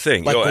 that's the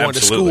thing. Like going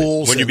to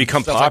schools when you and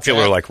become stuff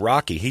popular like like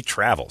Rocky, he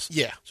travels.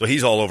 Yeah. So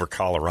he's all over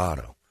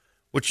Colorado.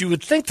 Which you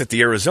would think that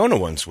the Arizona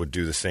ones would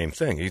do the same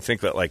thing. You'd think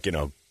that, like,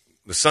 the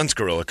Suns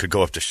gorilla could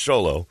go up to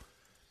Sholo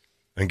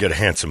and get a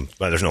handsome.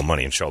 Well, there's no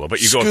money in Sholo,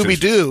 but you go up to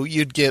Scooby-Doo,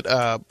 you'd get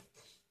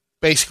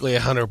basically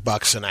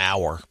 $100 an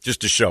hour just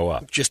to show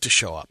up.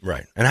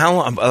 Right. And how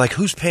long? Like,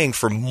 who's paying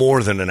for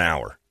more than an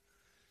hour?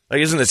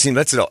 Like,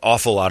 that's an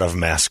awful lot of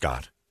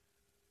mascot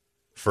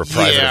for a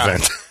private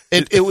event.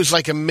 It was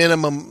like a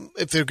minimum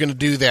if they're going to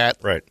do that.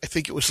 Right. I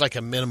think it was like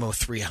a minimum of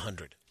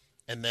 $300.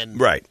 And then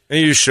right. And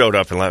you just showed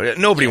up and left.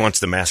 Nobody wants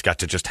the mascot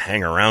to just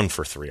hang around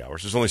for 3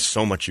 hours. There's only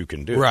so much you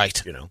can do.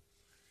 Right.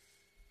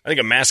 I think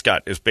a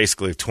mascot is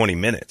basically 20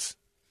 minutes.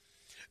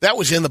 That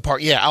was in the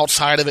park. Yeah,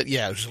 outside of it,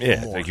 it was a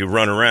little more. Like you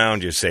run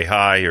around, you say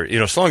hi, or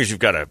as long as you've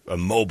got a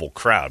mobile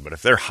crowd. But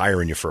if they're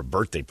hiring you for a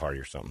birthday party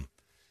or something,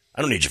 I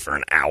don't need you for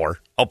an hour.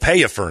 I'll pay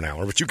you for an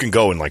hour, but you can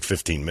go in like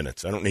 15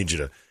 minutes. I don't need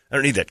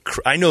that.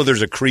 I know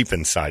there's a creep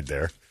inside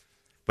there.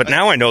 But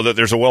now I know that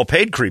there's a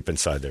well-paid creep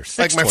inside there.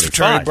 Like my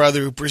fraternity brother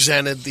who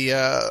presented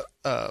the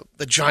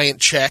giant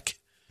check,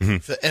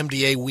 the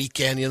MDA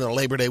weekend,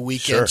 Labor Day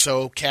weekend. Sure.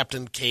 So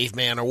Captain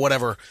Caveman or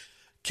whatever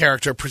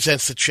character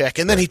presents the check,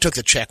 and then he took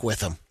the check with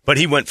him. But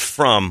he went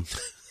from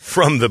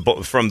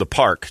the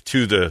park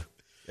to the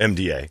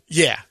MDA.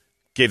 Yeah,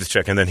 gave the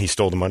check, and then he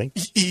stole the money.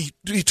 He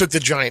took the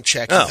giant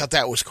check. I thought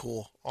that was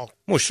cool.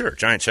 Well, sure,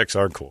 giant checks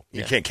are cool.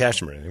 You can't cash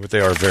them or anything, but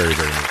they are very,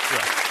 very neat.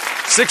 Yeah.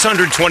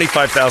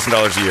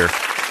 $625,000 a year.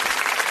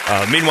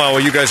 Meanwhile, while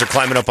you guys are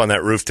climbing up on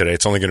that roof today,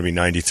 it's only going to be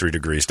 93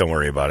 degrees. Don't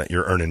worry about it.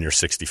 You're earning your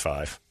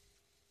 65.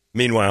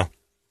 Meanwhile,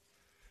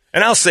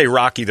 and I'll say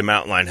Rocky the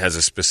Mountain Lion has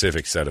a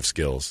specific set of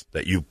skills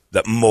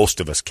that most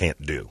of us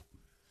can't do.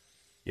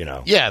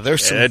 Yeah,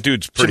 there's some that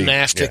dude's pretty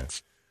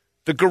gymnastics. Yeah.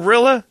 The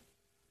gorilla,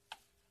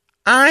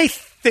 I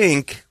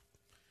think,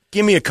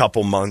 give me a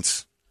couple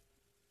months,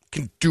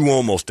 can do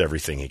almost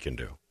everything he can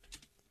do.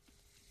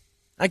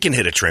 I can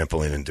hit a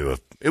trampoline and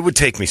it would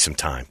take me some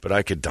time, but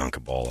I could dunk a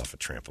ball off a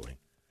trampoline.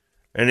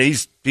 And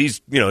he's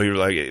you're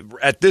like,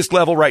 at this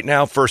level right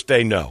now, first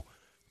day, no.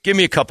 Give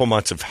me a couple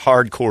months of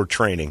hardcore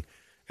training,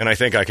 and I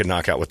think I could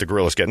knock out what the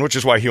gorilla's getting, which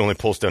is why he only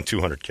pulls down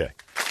 200K.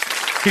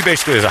 He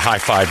basically is a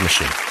high-five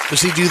machine.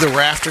 Does he do the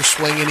rafter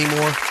swing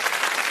anymore?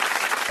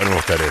 I don't know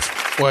what that is.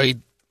 Well, he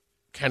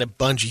kind of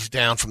bungees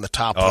down from the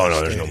top. Oh,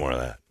 no, there's no more of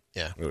that.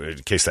 Yeah. In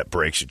case that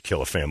breaks, you'd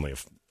kill a family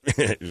of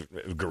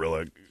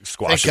gorilla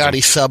squashes. Thank God him.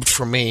 he subbed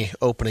for me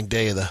opening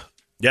day of the...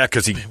 Yeah,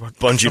 because he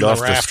bungeed off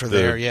the rafter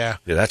there, yeah.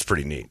 Yeah, that's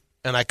pretty neat.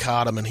 And I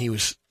caught him, and he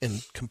was in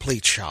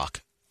complete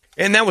shock.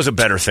 And that was a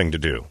better thing to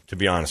do, to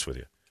be honest with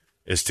you,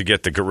 is to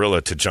get the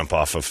gorilla to jump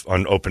off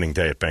on opening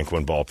day at Bank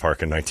One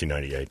Ballpark in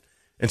 1998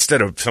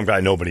 instead of some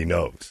guy nobody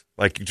knows.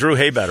 Like Drew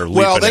Haybatter leaping.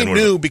 Well, they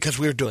knew because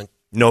we were doing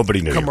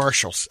nobody knew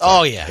commercials.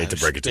 Oh, yeah. Hate to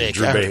break it to you.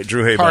 Big.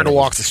 Drew Haybatter. Hard to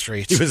walk the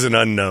streets. He was an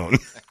unknown.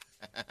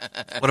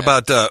 What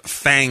about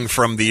Fang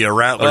from the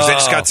Rattlers? They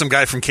just got some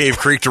guy from Cave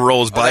Creek to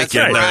roll his bike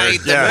in there. Right,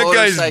 yeah, that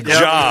guy's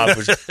job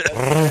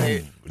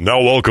was...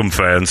 Now welcome,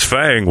 fans.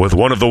 Fang with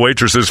one of the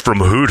waitresses from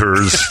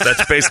Hooters.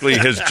 That's basically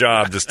his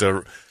job, was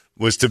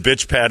to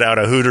bitch pad out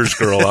a Hooters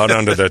girl out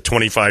onto the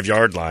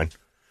 25-yard line.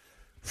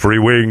 Free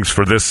wings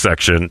for this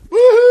section.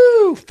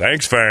 Woohoo!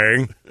 Thanks,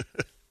 Fang.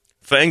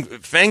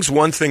 Fang's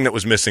one thing that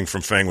was missing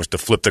from Fang was to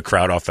flip the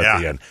crowd off at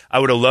the end. I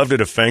would have loved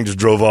it if Fang just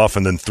drove off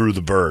and then threw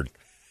the bird.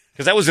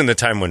 Because that was in the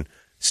time when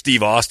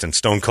Steve Austin,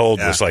 Stone Cold,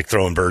 was like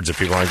throwing birds at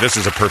people. Like, this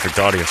is a perfect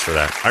audience for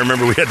that. I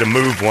remember we had to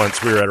move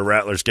once. We were at a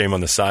Rattlers game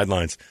on the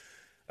sidelines,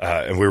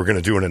 and we were going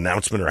to do an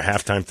announcement or a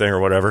halftime thing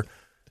or whatever.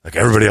 Like,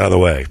 everybody out of the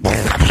way.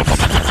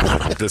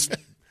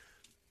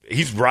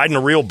 He's riding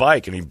a real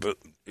bike, and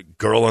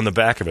girl on the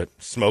back of it,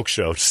 smoke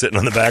show, sitting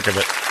on the back of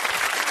it.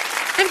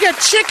 I've got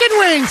chicken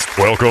wings.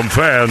 Welcome,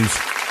 fans.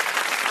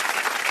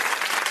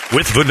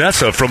 With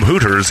Vanessa from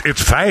Hooters,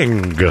 it's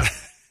Fang.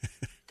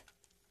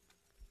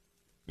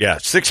 Yeah,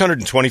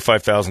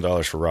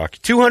 $625,000 for Rocky.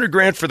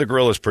 $200,000 for the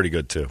gorilla is pretty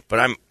good too.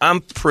 But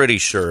I'm pretty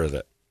sure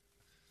that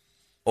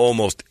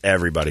almost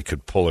everybody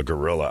could pull a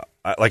gorilla.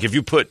 Like if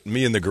you put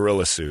me in the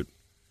gorilla suit,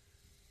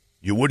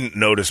 you wouldn't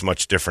notice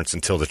much difference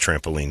until the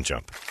trampoline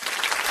jump.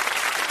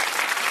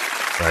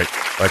 Right?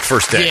 Like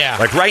first day. Yeah.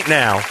 Like right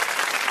now,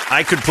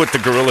 I could put the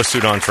gorilla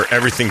suit on for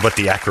everything but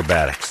the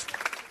acrobatics.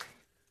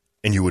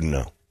 And you wouldn't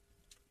know.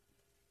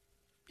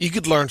 You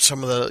could learn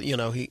some of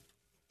the,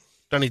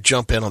 Don't he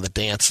jump in on the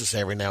dances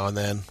every now and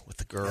then with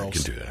the girls?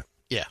 You can do that.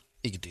 Yeah,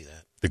 you could do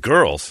that. The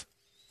girls?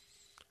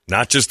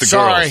 Not just the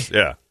girls.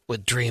 Yeah.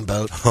 With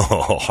Dreamboat.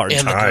 Oh, hard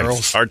and times. The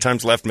girls. Hard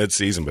times left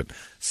mid-season, but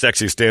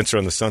sexiest dancer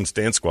on the Suns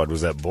dance squad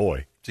was that boy.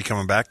 Is he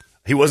coming back?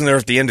 He wasn't there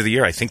at the end of the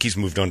year. I think he's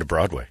moved on to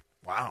Broadway.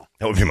 Wow.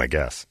 That would be my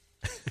guess.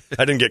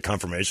 I didn't get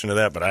confirmation of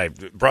that,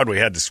 but Broadway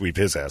had to sweep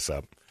his ass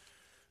up.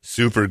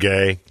 super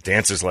gay,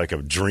 dances like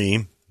a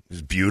dream.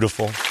 He's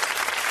beautiful.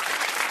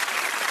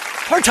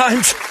 Hard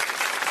Times.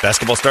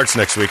 Basketball starts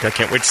next week. I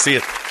can't wait to see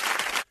it.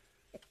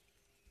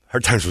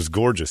 Hard Times was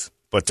gorgeous.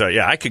 But,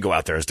 yeah, I could go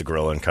out there as the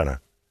gorilla and kind of,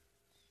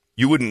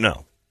 you wouldn't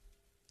know.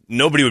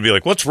 Nobody would be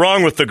like, what's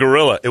wrong with the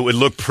gorilla? It would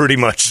look pretty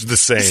much the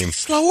same.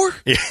 Slower?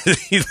 Yeah,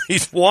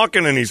 he's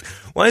walking and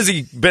why is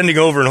he bending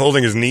over and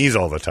holding his knees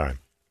all the time?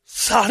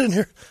 It's hot in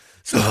here.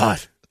 So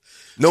hot.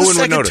 No one would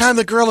notice. The second time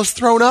the gorilla's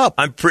thrown up.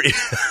 I'm pretty,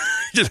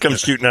 just comes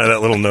shooting out of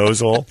that little nose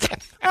hole.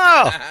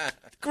 Oh,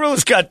 the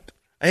gorilla's got,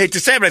 I hate to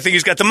say it, but I think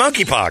he's got the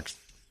monkeypox.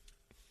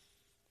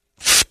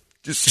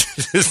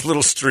 Just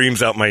little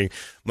streams out my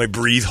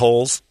breathe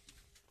holes.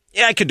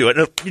 Yeah, I could do it.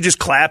 You just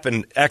clap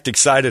and act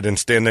excited and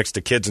stand next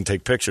to kids and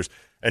take pictures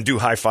and do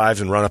high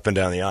fives and run up and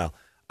down the aisle.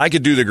 I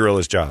could do the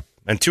gorilla's job.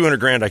 And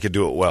 $200,000, I could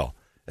do it well.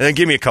 And then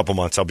give me a couple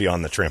months, I'll be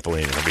on the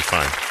trampoline and I'll be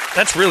fine.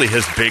 That's really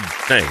his big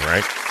thing,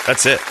 right?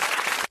 That's it.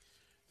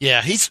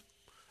 Yeah, he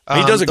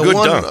does a good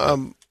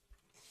job.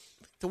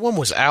 The one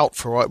was out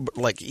for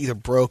like either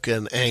broke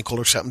an ankle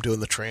or something doing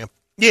the tramp.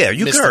 Yeah,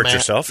 you can hurt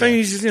yourself. Yeah.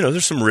 And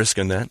there's some risk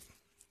in that.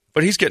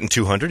 But he's getting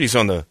 200. He's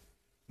on the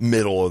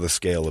middle of the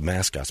scale of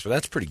mascots. But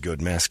that's pretty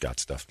good mascot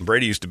stuff. And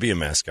Brady used to be a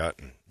mascot,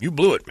 and you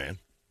blew it, man.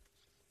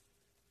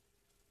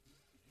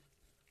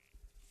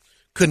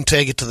 Couldn't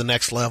take it to the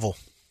next level.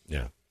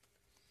 Yeah.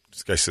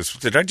 This guy says,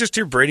 did I just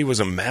hear Brady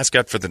was a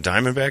mascot for the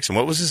Diamondbacks? And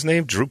what was his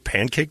name? Drew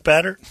Pancake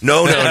Batter?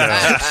 No.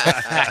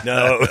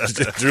 No, it was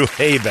just Drew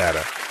Hay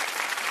Batter.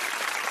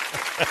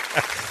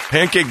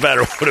 Pancake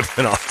Batter would have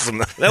been awesome.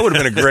 That would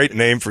have been a great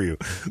name for you.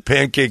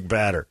 Pancake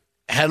Batter.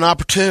 Had an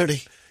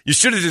opportunity. You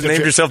should have just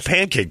named yourself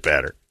Pancake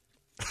Batter.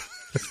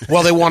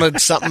 Well, they wanted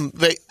something.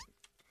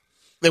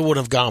 They would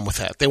have gone with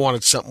that. They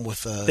wanted something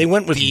with. They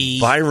went with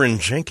Byron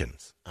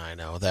Jenkins. I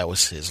know that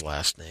was his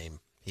last name.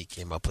 He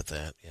came up with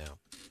that. Yeah,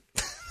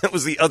 that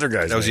was the other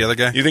guy's. That was the other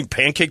guy. You think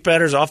Pancake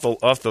Batter's off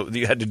the?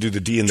 You had to do the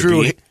D and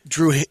the B.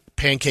 Drew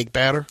Pancake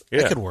Batter.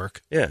 Yeah, that could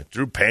work. Yeah,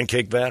 Drew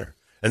Pancake Batter,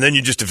 and then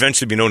you just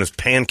eventually be known as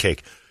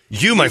Pancake.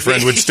 You, my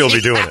friend, would still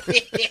be doing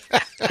it.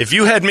 If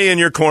you had me in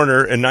your corner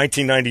in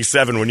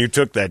 1997 when you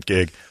took that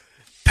gig,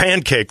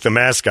 Pancake, the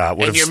mascot,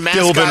 would have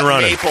still been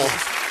running.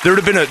 There'd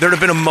have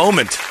been a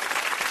moment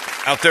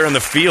out there on the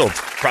field,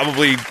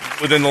 probably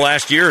within the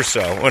last year or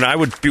so, when I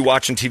would be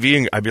watching TV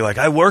and I'd be like,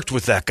 I worked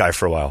with that guy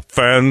for a while.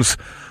 Fans,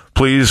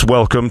 please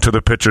welcome to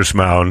the pitcher's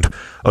mound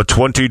a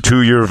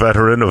 22-year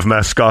veteran of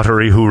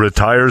mascottery who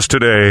retires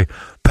today,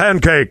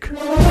 Pancake.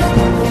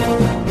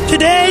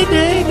 Today,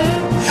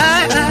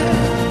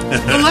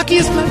 the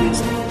luckiest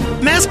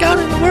mascot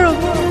in the world.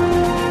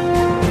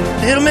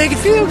 It'll make it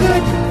feel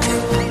good.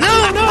 No.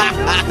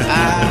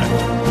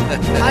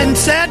 I'm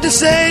sad to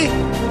say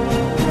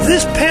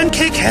this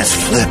pancake has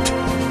flipped.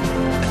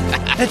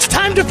 It's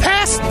time to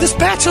pass the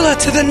spatula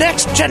to the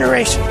next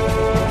generation.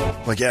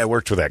 Like, yeah, I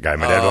worked with that guy.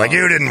 My dad was like,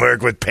 you didn't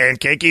work with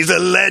Pancake. He's a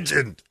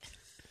legend.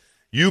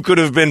 You could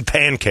have been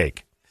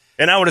Pancake.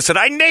 And I would have said,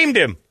 I named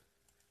him.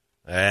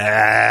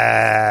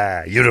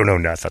 You don't know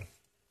nothing.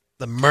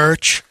 The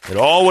merch. It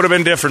all would have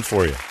been different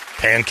for you.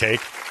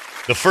 Pancake.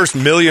 The first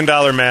 $1 million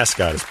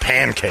mascot is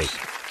Pancake.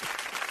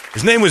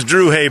 His name was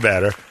Drew Hay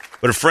Batter,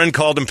 but a friend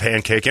called him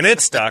Pancake, and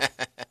it stuck.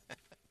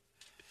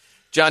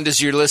 John,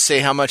 does your list say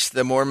how much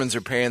the Mormons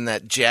are paying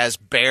that jazz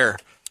bear?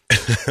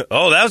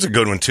 Oh, that was a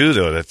good one, too,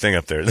 though, that thing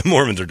up there. The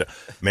Mormons are...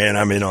 Man,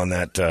 I'm in on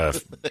that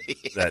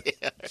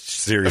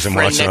series I'm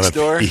watching on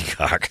a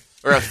Peacock.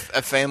 Or a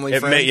family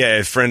friend?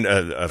 A friend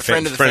of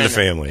the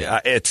family.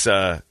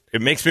 Yeah.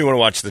 It makes me want to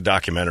watch the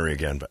documentary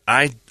again, but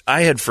I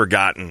had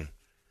forgotten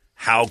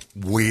how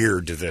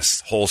weird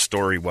this whole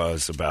story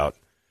was about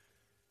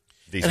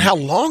these. And how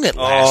long it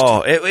lasted.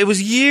 Oh, it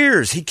was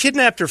years. He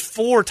kidnapped her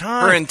 4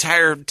 times. Her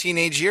entire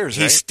teenage years,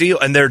 right?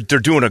 And they're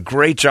doing a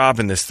great job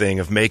in this thing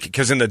of making,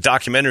 because in the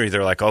documentary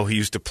they're like, oh, he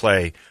used to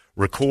play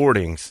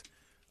recordings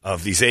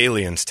of these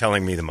aliens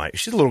telling me that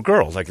she's a little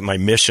girl. Like, my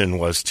mission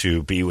was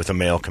to be with a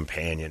male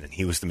companion, and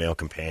he was the male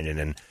companion,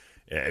 and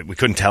we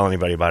couldn't tell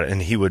anybody about it.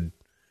 And he would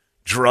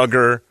drug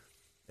her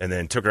and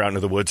then took her out into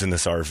the woods in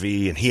this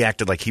RV, and he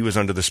acted like he was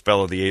under the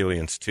spell of the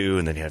aliens too.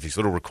 And then he had these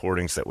little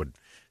recordings that would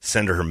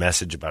send her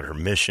message about her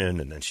mission,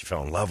 and then she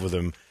fell in love with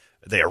him.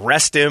 They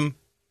arrest him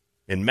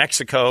in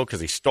Mexico because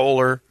he stole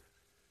her,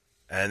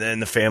 and then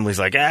the family's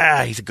like,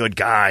 he's a good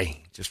guy.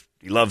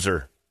 He loves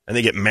her. And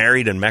they get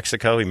married in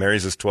Mexico. He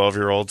marries his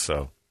 12-year-old,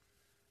 so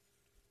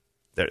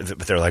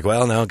they're like,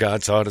 well, now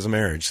God saw it as a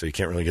marriage, so you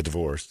can't really get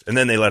divorced. And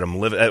then they let him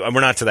live.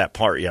 We're not to that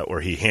part yet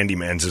where he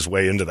handymans his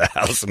way into the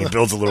house and he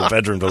builds a little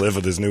bedroom to live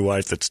with his new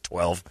wife that's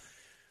 12.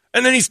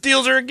 And then he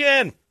steals her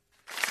again.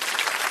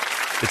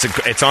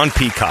 It's on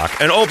Peacock.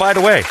 And, oh, by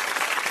the way,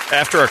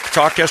 after our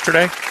talk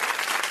yesterday,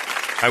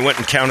 I went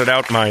and counted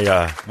out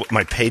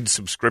my paid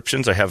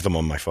subscriptions. I have them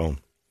on my phone.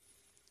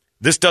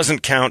 This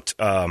doesn't count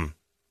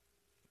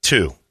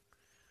 2.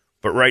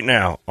 But right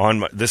now,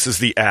 this is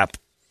the app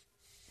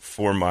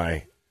for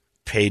my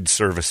paid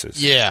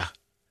services. Yeah.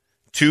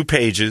 2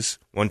 pages.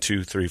 1,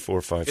 2, 3,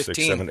 4, 5, 6,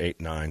 15. 7,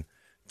 8, 9,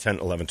 10,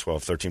 11,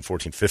 12, 13,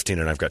 14, 15,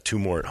 and I've got 2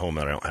 more at home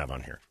that I don't have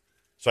on here.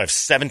 So I have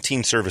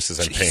 17 services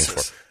I'm paying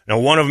for. Now,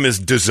 one of them is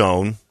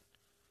DAZN.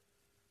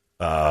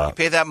 You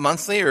pay that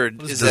monthly, or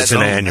is that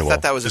an annual? I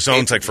thought that was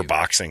DAZN's like for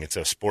boxing. It's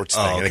a sports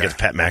thing. I think it's a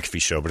Pat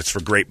McAfee show, but it's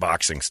for great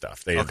boxing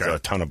stuff. They have a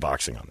ton of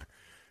boxing on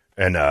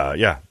there.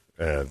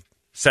 And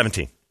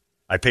 17.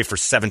 I pay for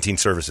 17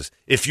 services.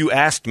 If you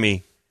asked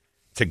me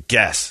to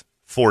guess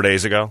 4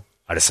 days ago,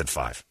 I'd have said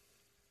 5.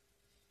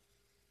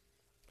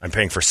 I'm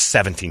paying for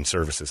 17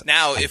 services.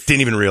 Now, I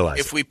didn't even realize.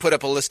 If we put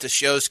up a list of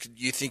shows,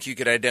 you think you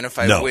could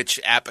identify which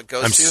app it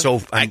goes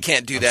to? I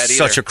can't do that either.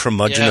 Such a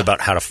curmudgeon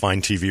about how to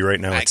find TV right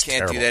now. I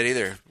can't do that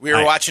either. We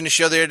were watching a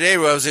show the other day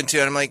where I was into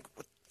it, and I'm like,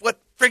 what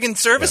friggin'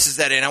 service is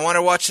that in? I want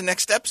to watch the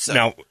next episode.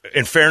 Now,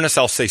 in fairness,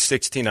 I'll say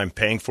 16 I'm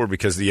paying for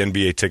because the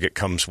NBA ticket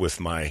comes with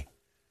my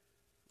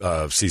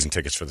season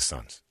tickets for the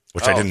Suns,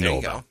 which I didn't know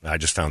about. I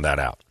just found that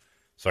out.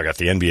 So I got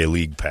the NBA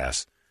League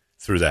Pass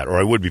through that, or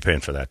I would be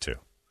paying for that too.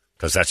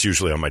 Because that's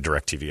usually on my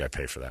DirecTV, I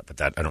pay for that. But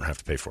that I don't have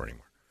to pay for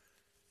anymore.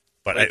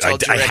 But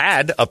I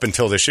had, up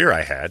until this year,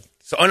 I had.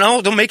 So,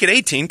 no, they'll make it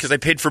 18 because I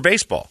paid for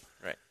baseball.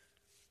 Right.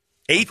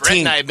 18. Brett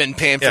and I have been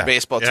paying for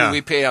baseball, too.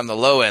 We pay on the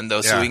low end,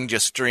 though, so we can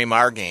just stream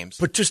our games.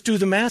 But just do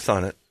the math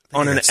on it.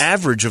 On an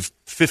average of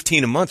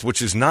 15 a month,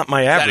 which is not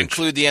my average. Does that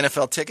include the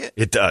NFL ticket?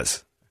 It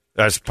does.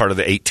 That's part of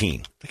the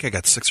 18. I think I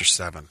got 6 or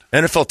 7.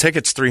 NFL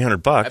ticket's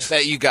 $300. I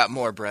bet you got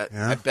more, Brett.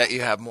 Yeah. I bet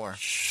you have more.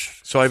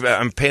 So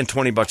I'm paying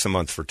 $20 a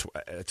month for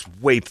it's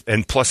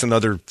and plus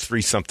another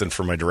 3 something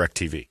for my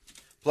DirecTV.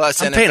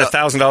 Plus, I'm paying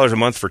 $1,000 a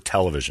month for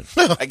television.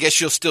 I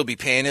guess you'll still be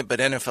paying it, but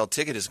NFL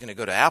ticket is going to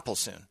go to Apple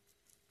soon.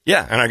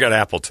 Yeah, and I got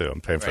Apple too. I'm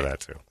paying for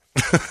that too.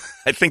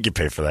 I think you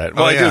pay for that.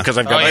 Well, I do because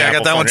I've got my Apple I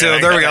got that one phone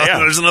too. There we go.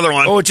 There's another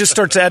one. Oh, it just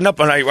starts adding up,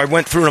 and I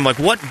went through and I'm like,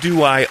 what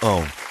do I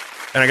own?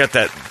 And I got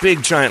that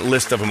big giant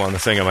list of them on the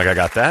thing. I'm like, I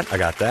got that, I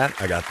got that,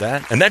 I got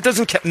that, and that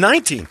doesn't count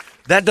 19.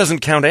 That doesn't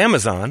count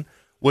Amazon,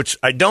 which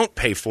I don't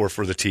pay for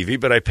the TV,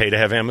 but I pay to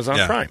have Amazon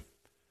Prime.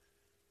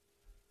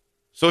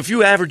 So if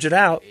you average it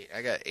out,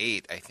 I got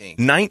 8, I think.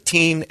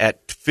 19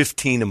 at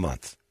 15 a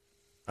month.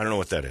 I don't know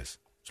what that is.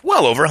 It's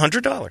well over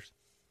 $100.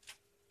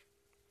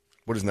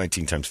 What is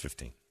 19 times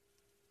 15?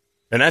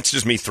 And that's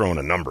just me throwing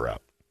a number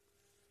out.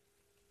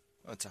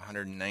 Well, it's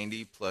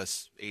 190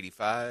 plus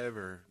 85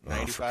 or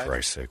 95. Oh, for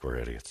Christ's sake, we're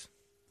idiots.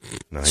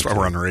 That's why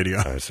we're on the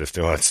radio.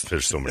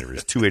 There's so many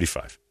reasons.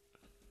 $285.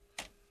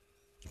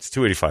 It's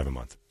 $285 a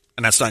month.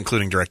 And that's not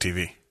including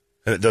DirecTV.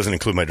 And it doesn't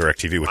include my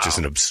DirecTV, which is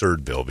an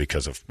absurd bill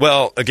because of...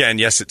 Well, again,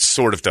 yes, it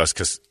sort of does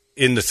because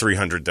in the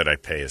 $300 that I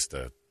pay is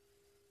the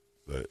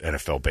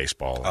NFL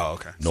baseball. Oh,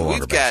 okay. No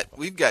longer baseball.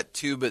 We've got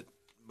 2, but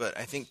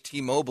I think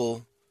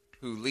T-Mobile,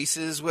 who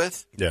leases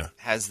with,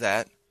 has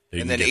that.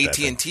 And then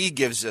AT&T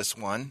gives us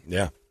one.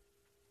 Yeah.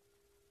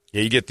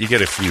 Yeah, you get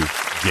a few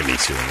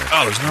gimmies here and there.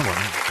 Oh, there's another one.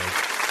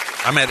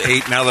 I'm at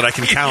 8 now that I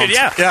can count.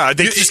 Yeah.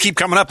 They just keep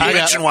coming up. You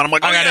mentioned one. I'm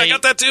like, I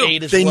got that too.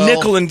 They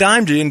nickel and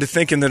dimed you into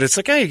thinking that it's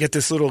like, hey, you get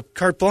this little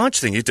carte blanche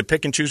thing. You get to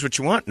pick and choose what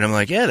you want. And I'm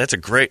like, yeah,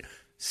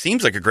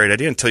 seems like a great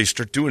idea until you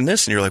start doing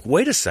this. And you're like,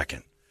 wait a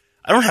second.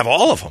 I don't have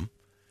all of them.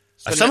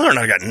 Somehow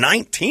I got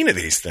 19 of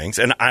these things.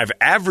 And I've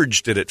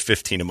averaged it at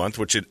 15 a month,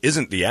 which it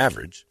isn't the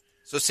average.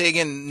 So say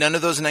again, none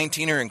of those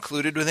 19 are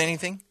included with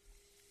anything?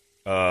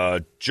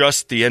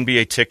 Just the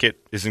NBA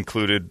ticket is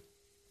included.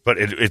 But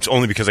it's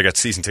only because I got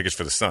season tickets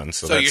for the Suns.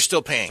 So you're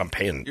still paying. I'm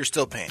paying. You're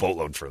still paying.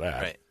 Boatload for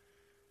that. Right.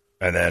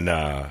 And then,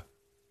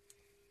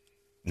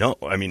 no,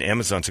 I mean,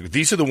 Amazon.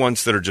 These are the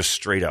ones that are just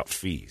straight out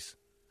fees.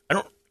 I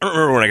don't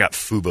remember when I got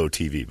Fubo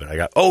TV,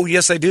 but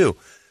yes, I do.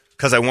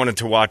 Because I wanted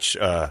to watch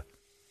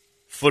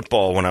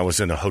football when I was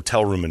in a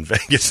hotel room in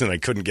Vegas and I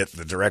couldn't get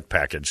the direct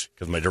package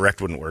because my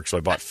direct wouldn't work. So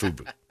I bought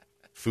Fubo.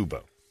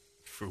 Fubo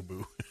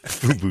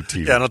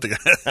TV. Yeah, I don't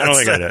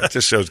think I did. It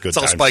just shows good it's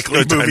all times. Spike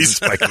Lee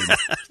movies.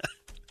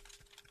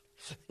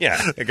 Yeah,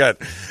 it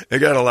got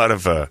a lot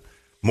of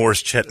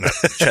Morris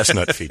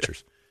chestnut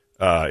features.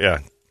 Yeah,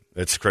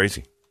 it's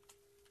crazy.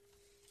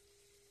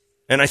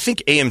 And I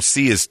think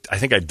AMC is. I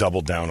think I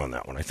doubled down on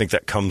that one. I think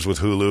that comes with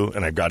Hulu,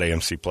 and I've got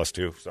AMC Plus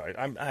too. So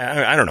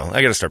I don't know.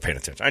 I got to start paying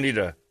attention. I need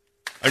a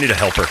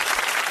helper.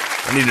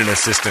 I need an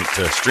assistant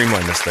to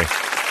streamline this thing.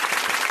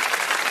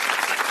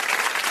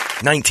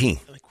 19.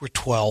 I think we're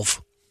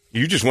 12.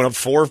 You just went up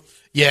 4.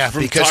 Yeah,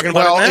 from because talking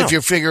about it now. if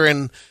you're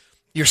figuring.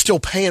 You're still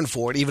paying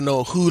for it, even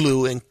though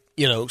Hulu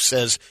and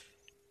says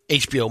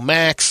HBO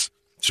Max,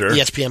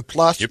 ESPN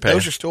Plus.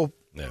 Those are still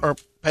are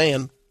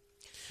paying.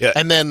 Yeah,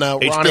 and then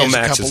Ronnie has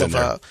Max a couple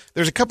of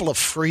there's a couple of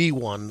free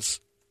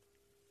ones.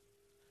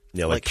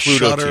 Yeah, like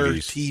Pluto Shudder,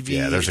 TV. TV.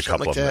 Yeah, there's a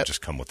couple like of them that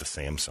just come with the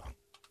Samsung.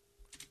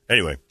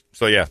 Anyway,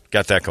 so yeah,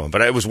 got that going,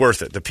 but it was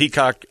worth it. The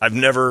Peacock. I'm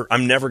never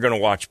going to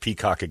watch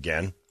Peacock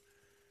again,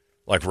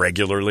 like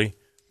regularly.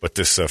 But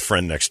this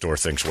friend next door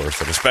thinks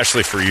worth it,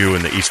 especially for you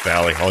in the East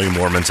Valley, all you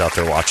Mormons out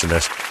there watching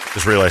this.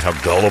 Just realize how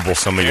gullible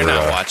some of You're your...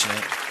 not watching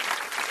it.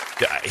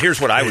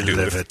 Here's what I would do.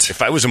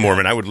 If I was a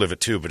Mormon, I would live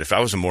it too. But if I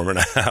was a Mormon,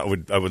 I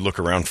would look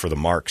around for the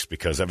marks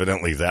because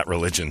evidently that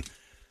religion,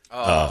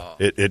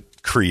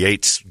 it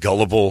creates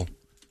gullible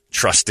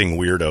trusting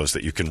weirdos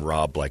that you can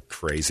rob like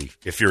crazy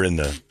if you're in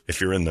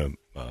the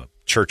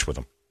church with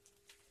them.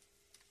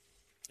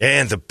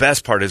 And the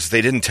best part is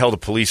they didn't tell the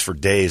police for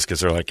days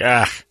because they're like,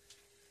 I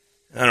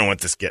don't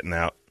want this getting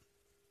out.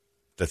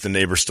 That the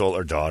neighbor stole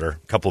our daughter.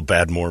 A couple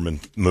bad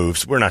Mormon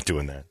moves. We're not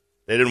doing that.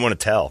 They didn't want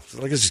to tell.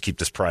 So like, let's just keep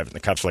this private. And the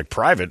cops are like,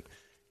 private?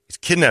 He's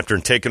kidnapped her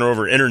and taken her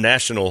over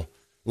international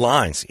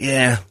lines.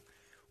 Yeah,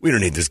 we don't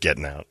need this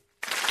getting out.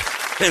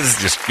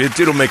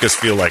 It'll make us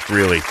feel like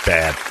really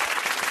bad.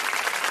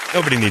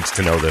 Nobody needs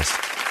to know this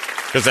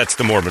because that's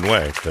the Mormon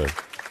way, to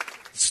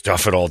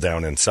stuff it all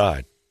down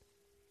inside.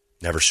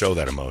 Never show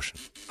that emotion.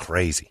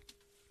 Crazy.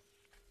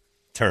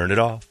 Turn it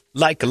off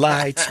like a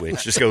light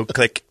switch. Just go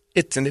click.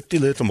 It's a nifty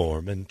little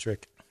Mormon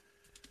trick.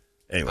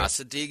 Anyway.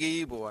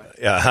 Hasadiga boy.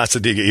 Yeah,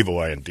 Hasadiga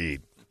boy,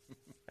 indeed.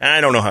 I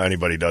don't know how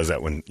anybody does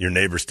that when your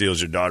neighbor steals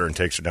your daughter and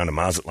takes her down to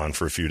Mazatlan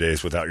for a few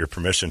days without your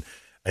permission,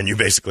 and you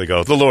basically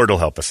go, the Lord will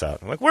help us out.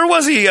 I'm like, where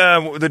was he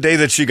the day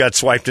that she got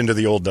swiped into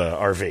the old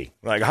RV?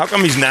 Like, how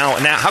come he's now?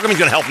 How come he's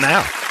going to help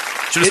now?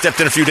 Should have stepped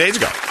in a few days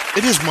ago.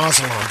 It is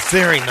Mazatlan.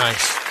 Very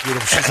nice.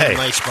 Beautiful. She's in a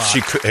nice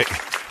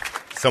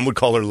spot. Some would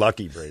call her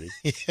lucky, Brady.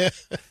 Yeah.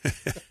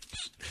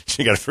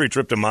 She got a free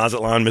trip to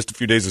Mazatlan, missed a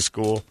few days of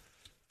school.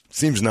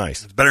 Seems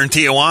nice. It's better than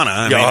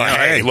Tijuana.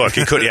 Hey, look,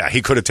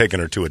 he could have taken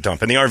her to a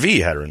dump. And the RV he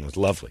had her in was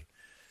lovely.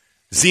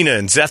 Xena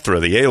and Zethra,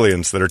 the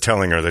aliens that are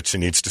telling her that she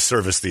needs to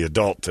service the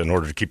adult in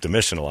order to keep the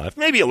mission alive.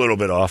 Maybe a little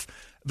bit off.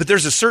 But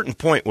there's a certain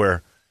point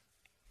where,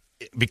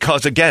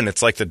 because, again,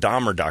 it's like the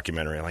Dahmer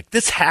documentary. Like,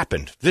 this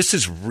happened. This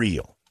is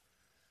real.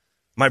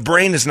 My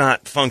brain is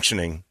not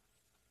functioning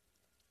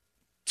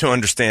to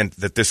understand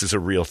that this is a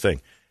real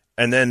thing.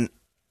 And then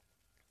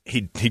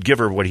he'd give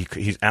her what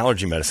he's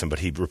allergy medicine, but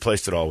he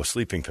replaced it all with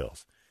sleeping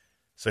pills.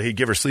 So he'd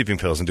give her sleeping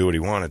pills and do what he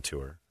wanted to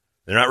her.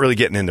 They're not really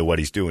getting into what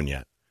he's doing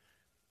yet.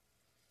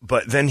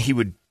 But then he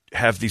would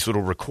have these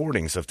little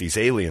recordings of these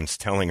aliens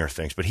telling her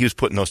things, but he was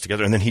putting those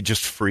together, and then he'd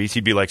just freeze.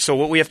 He'd be like, so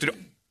what we have to do?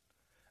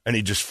 And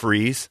he'd just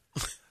freeze,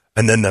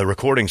 and then the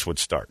recordings would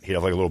start. He'd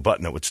have like a little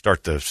button that would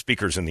start the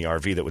speakers in the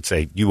RV that would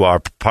say, you are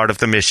part of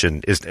the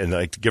mission, and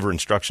like give her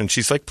instructions.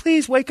 She's like,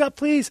 please, wake up,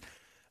 please.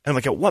 And I'm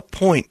like, at what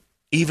point,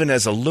 even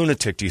as a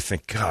lunatic, do you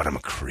think, God, I'm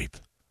a creep?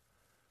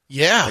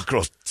 Yeah. That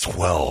girl's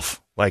 12.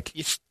 Like,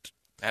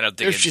 I don't think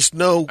there's just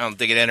no I don't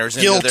think it enters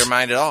guilt into their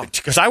mind at all.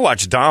 Because I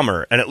watched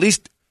Dahmer, and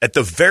at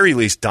the very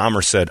least,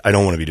 Dahmer said, I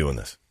don't want to be doing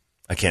this.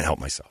 I can't help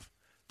myself.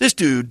 This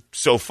dude,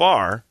 so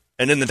far,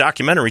 and in the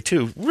documentary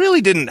too,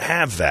 really didn't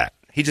have that.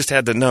 He just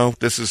had to know,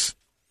 this is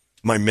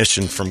my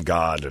mission from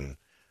God, and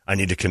I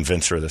need to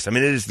convince her of this. I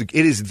mean, it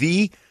is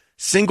the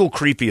single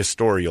creepiest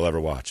story you'll ever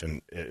watch,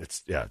 and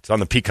it's on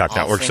the Peacock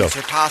Network. Things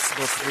are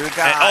possible through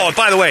God. And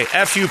by the way,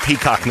 F you,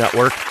 Peacock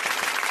Network.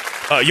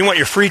 You want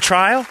your free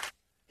trial?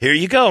 Here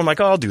you go. I'm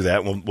like, I'll do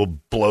that. We'll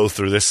blow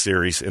through this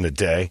series in a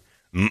day.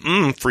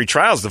 Free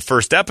trial's the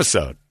first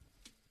episode.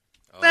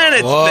 Then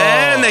you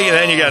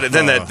got it.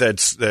 Then that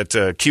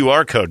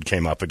QR code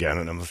came up again,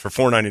 and for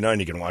 $4.99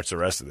 you can watch the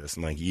rest of this.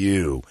 I'm like,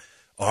 you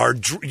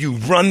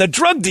run the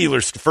drug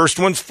dealers. First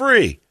one's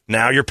free.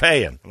 Now you're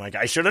paying. I'm like,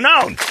 I should have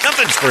known.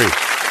 Nothing's free.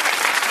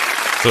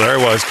 So there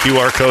it was,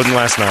 QR coding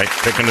last night,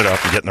 picking it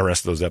up and getting the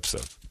rest of those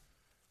episodes.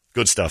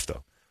 Good stuff,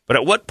 though. But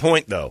at what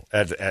point, though,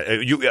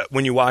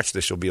 when you watch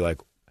this, you'll be like,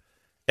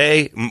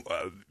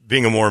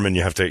 being a Mormon,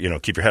 you have to,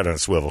 keep your head on a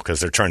swivel because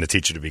they're trying to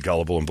teach you to be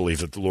gullible and believe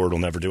that the Lord will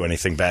never do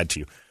anything bad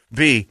to you.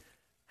 B,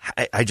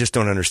 I just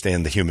don't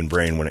understand the human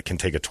brain when it can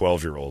take a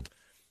 12-year-old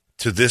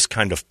to this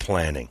kind of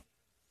planning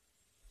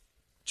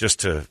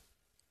just to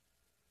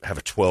have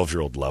a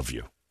 12-year-old love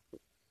you.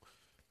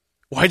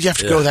 Why'd you have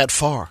to go that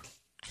far?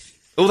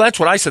 Well, that's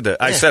what I said.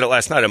 I said it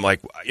last night. I'm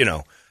like,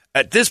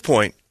 at this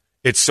point,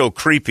 it's so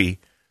creepy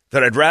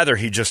that I'd rather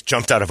he just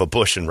jumped out of a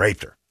bush and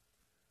raped her.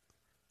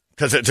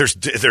 Because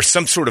there's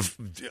some sort of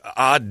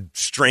odd,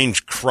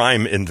 strange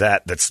crime in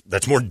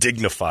that's more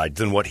dignified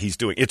than what he's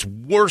doing. It's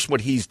worse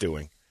what he's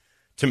doing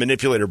to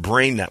manipulate her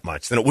brain that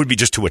much than it would be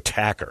just to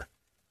attack her.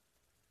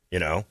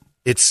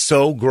 It's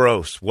so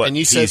gross what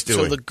he's doing. And you said,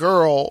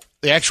 so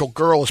the actual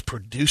girl is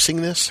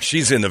producing this?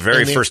 She's in the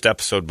very first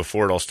episode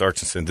before it all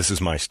starts and saying, this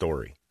is my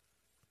story.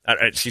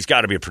 She's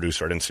got to be a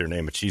producer. I didn't see her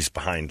name, but she's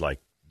behind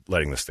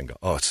letting this thing go.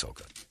 Oh, it's so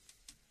good.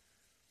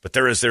 But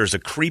there's a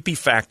creepy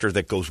factor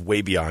that goes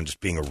way beyond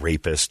just being a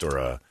rapist or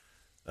a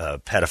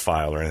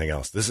pedophile or anything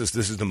else. This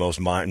is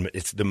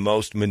the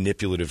most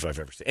manipulative I've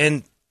ever seen.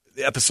 And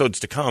the episodes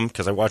to come,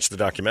 because I watched the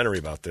documentary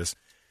about this,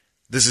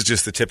 this is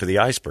just the tip of the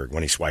iceberg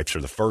when he swipes her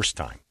the first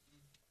time.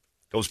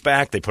 Goes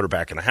back, they put her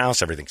back in the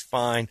house, everything's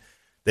fine.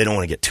 They don't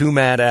want to get too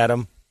mad at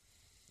him.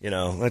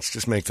 Let's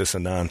just make this a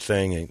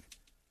non-thing.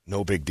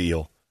 No big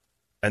deal.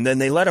 And then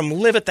they let him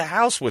live at the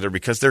house with her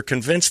because they're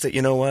convinced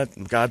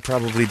that, God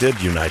probably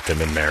did unite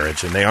them in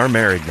marriage, and they are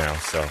married now,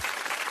 so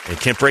they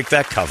can't break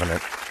that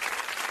covenant.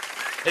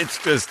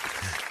 It's just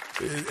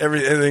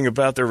everything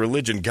about their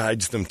religion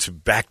guides them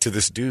back to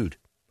this dude.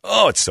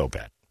 Oh, it's so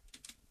bad.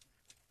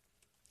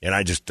 And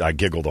I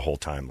giggle the whole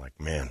time like,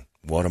 man,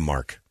 what a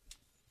mark.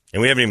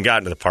 And we haven't even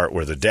gotten to the part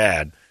where the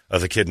dad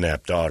of the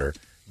kidnapped daughter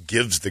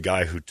gives the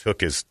guy who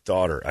took his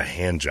daughter a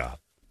hand job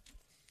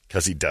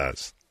because he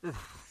does.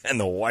 And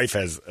the wife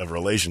has a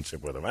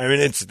relationship with him. I mean,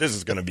 this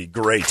is going to be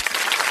great.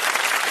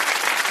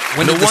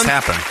 When did this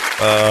happen?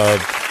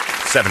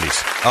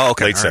 70s. Oh,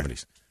 okay. Late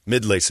 70s.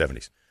 Mid-late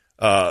 70s.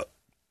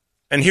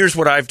 And here's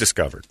what I've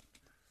discovered.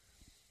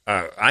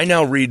 I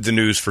now read the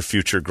news for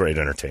future great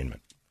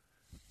entertainment.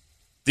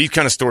 These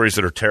kind of stories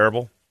that are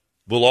terrible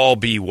will all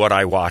be what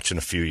I watch in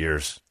a few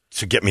years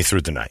to get me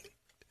through the night.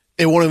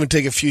 It won't even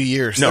take a few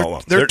years.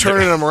 No. They're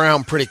turning them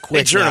around pretty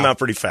quick. They turn them now. out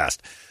pretty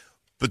fast.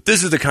 But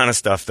this is the kind of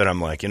stuff that I'm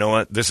like, you know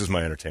what? This is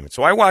my entertainment.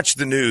 So I watch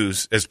the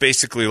news as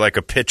basically like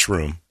a pitch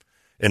room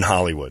in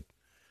Hollywood.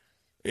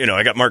 You know,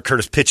 I got Mark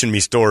Curtis pitching me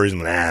stories.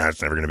 And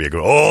that's never going to be a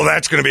good. Oh,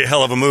 that's going to be a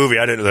hell of a movie.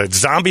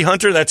 Zombie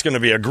Hunter. That's going to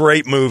be a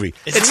great movie.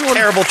 It's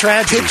terrible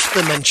tragedy. Pitched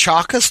the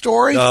Menchaca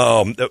story.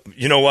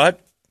 You know what?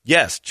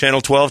 Yes,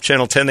 Channel 12,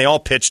 Channel 10. They all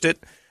pitched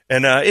it,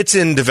 and it's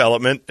in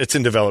development. It's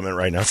in development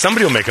right now.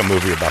 Somebody will make a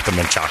movie about the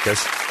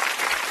Menchacas.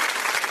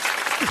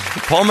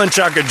 Paul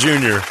Menchaca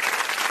Jr.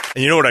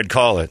 And you know what I'd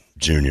call it?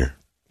 Junior.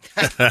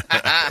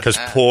 Because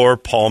poor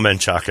Paul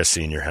Menchaca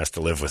Sr. has to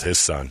live with his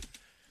son,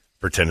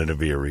 pretending to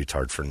be a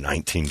retard for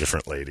 19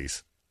 different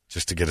ladies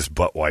just to get his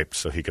butt wiped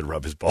so he could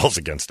rub his balls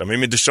against them. I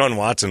mean, Deshaun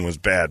Watson was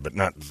bad, but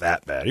not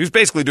that bad. He was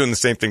basically doing the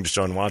same thing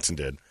Deshaun Watson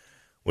did,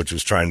 which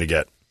was trying to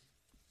get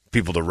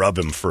people to rub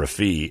him for a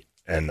fee,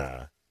 and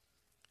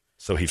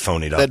so he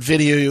phonied up. That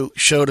video you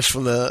showed us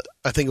from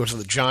I think it was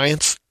the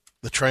Giants,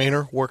 the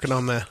trainer working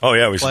on the Oh,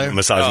 yeah, he was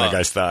massaging that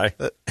guy's thigh.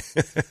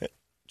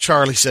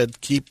 Charlie said,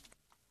 keep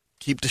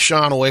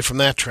Deshaun away from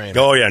that trainer.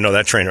 Oh, yeah, no,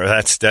 that trainer,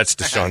 that's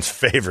Deshaun's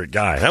favorite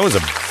guy. That was a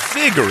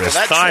vigorous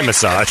thigh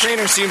massage. That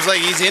trainer seems like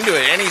he's into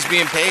it, and he's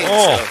being paid.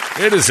 Oh,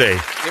 so it is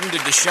give him to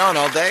Deshaun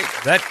all day.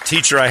 That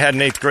teacher I had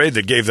in 8th grade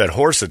that gave that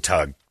horse a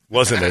tug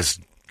wasn't as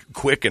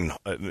quick and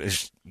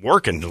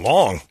working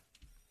long.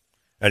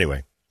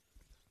 Anyway,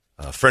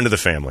 friend of the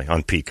family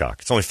on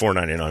Peacock. It's only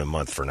 $4.99 a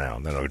month for now,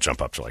 and then it'll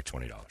jump up to like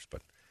 $20.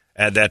 But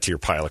add that to your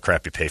pile of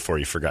crap you pay for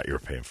you forgot you were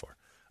paying for.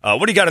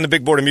 What do you got in the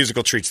big board of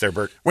musical treats there,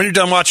 Bert? When you're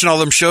done watching all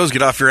them shows,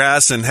 get off your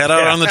ass and head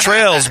out on the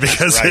trails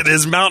because it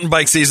is mountain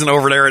bike season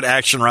over there at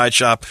Action Ride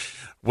Shop.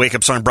 Wake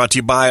Up Song brought to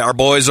you by our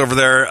boys over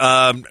there.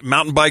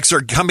 Mountain bikes are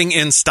coming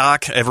in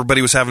stock.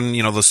 Everybody was having,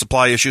 the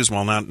supply issues.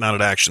 Well, not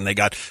at Action. They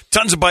got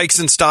tons of bikes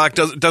in stock.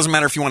 Doesn't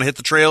matter if you want to hit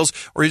the trails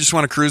or you just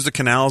want to cruise the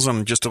canals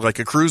on just like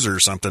a cruiser or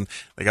something.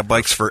 They got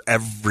bikes for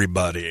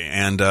everybody,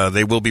 and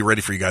they will be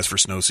ready for you guys for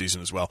snow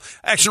season as well.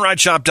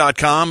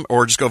 ActionRideShop.com,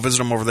 or just go visit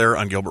them over there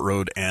on Gilbert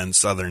Road and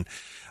Southern.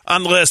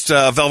 On the list,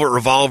 Velvet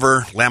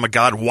Revolver, Lamb of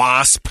God,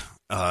 Wasp,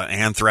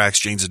 Anthrax,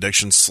 Jane's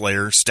Addiction,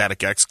 Slayer,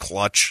 Static X,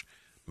 Clutch,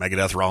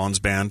 Megadeth, Rollins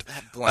Band.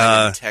 That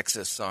Blind in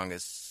Texas song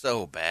is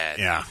so bad.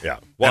 Yeah.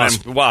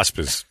 Wasp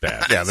is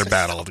bad. Yeah, they're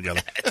bad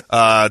altogether.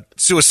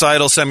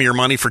 Suicidal, Send Me Your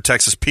Money for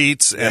Texas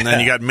Pete's. And then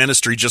you got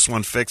Ministry, Just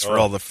One Fix for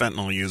all the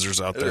fentanyl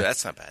users out there. Ooh,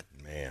 that's not bad.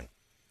 Man,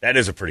 that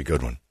is a pretty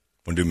good one.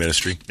 Want to do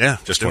Ministry? Yeah.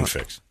 Just One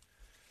Fix.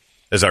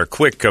 As our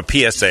quick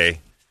PSA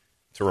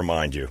to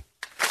remind you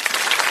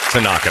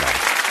to knock it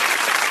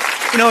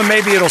off. And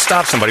maybe it'll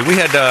stop somebody. We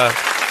had,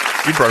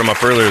 you brought him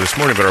up earlier this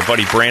morning, but our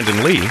buddy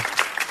Brandon Lee,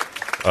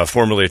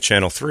 formerly at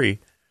Channel 3,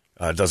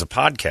 does a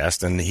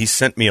podcast, and he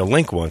sent me a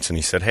link once, and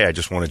he said, hey, I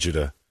just wanted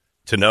you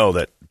to know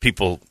that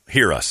people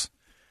hear us.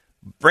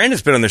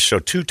 Brandon's been on this show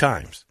 2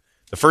 times.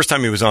 The first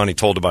time he was on, he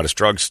told about his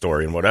drug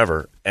story and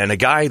whatever, and a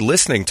guy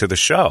listening to the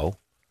show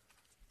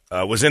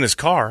was in his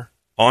car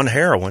on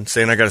heroin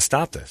saying, I got to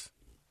stop this.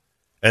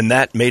 And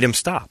that made him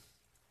stop.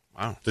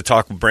 Wow. The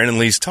talk, Brandon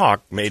Lee's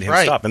talk made him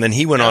stop. And then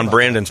he went on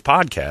Brandon's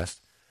podcast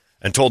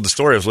and told the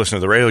story. I was listening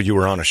to the radio. You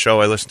were on a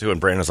show I listened to, and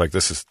Brandon's like,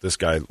 this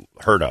guy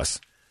hurt us,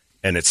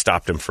 and it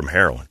stopped him from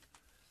heroin,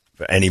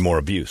 any more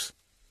abuse.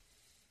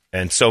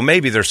 And so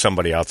maybe there's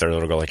somebody out there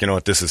that'll go like, you know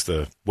what, this is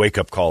the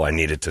wake-up call I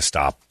needed to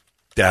stop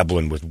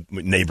dabbling with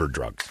neighbor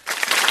drugs.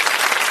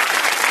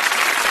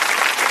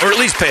 Or at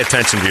least pay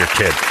attention to your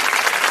kid.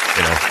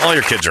 All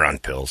your kids are on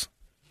pills.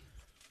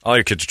 All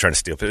your kids are trying to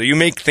steal pills. You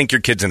may think your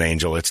kid's an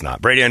angel. It's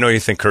not. Brady, I know you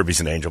think Kirby's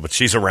an angel, but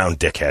she's around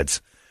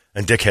dickheads,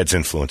 and dickheads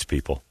influence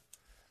people.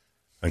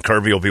 And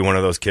Kirby will be one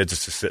of those kids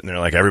that's just sitting there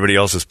like everybody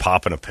else is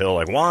popping a pill.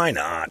 Like, why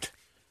not?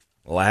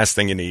 The last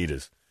thing you need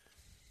is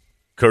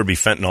Kirby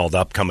fentanyled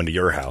up coming to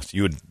your house.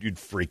 You'd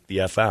freak the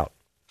F out.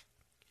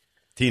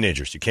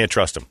 Teenagers, you can't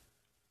trust them.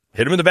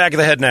 Hit them in the back of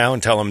the head now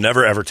and tell them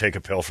never, ever take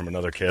a pill from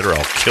another kid or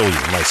I'll kill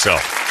you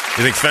myself.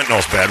 You think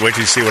fentanyl's bad? Wait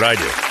till you see what I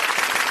do.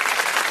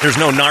 There's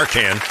no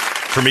Narcan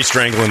for me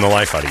strangling the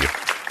life out of you.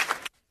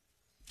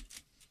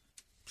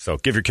 So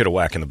give your kid a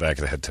whack in the back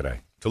of the head today.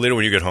 Toledo,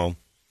 when you get home,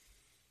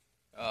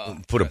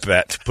 put a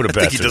bet. I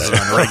think he does it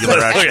on regular,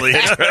 actually.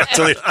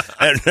 Toledo,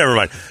 never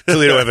mind.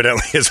 Toledo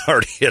evidently has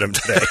already hit him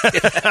today.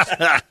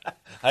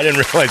 I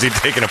didn't realize he'd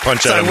taken a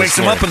punch out of him. So it wakes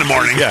him up in the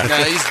morning. Yeah.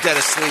 No, he's dead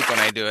asleep when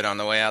I do it on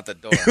the way out the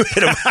door.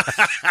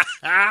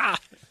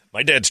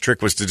 My dad's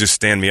trick was to just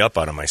stand me up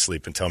out of my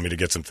sleep and tell me to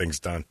get some things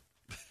done.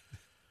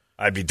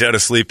 I'd be dead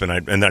asleep, and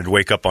I'd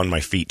wake up on my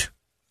feet.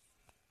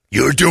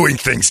 You're doing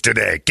things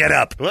today. Get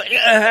up.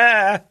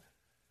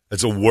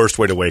 It's the worst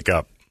way to wake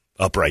up.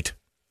 Upright.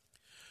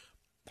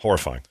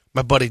 Horrifying.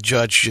 My buddy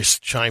Judge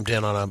just chimed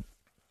in on a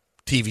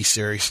TV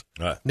series.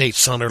 Nate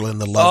Sunderland,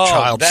 the Love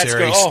Child series.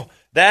 Good. Oh,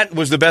 that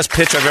was the best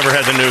pitch I've ever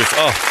had in the news.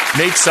 Oh,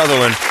 Nate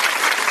Sutherland.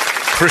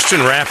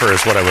 Christian rapper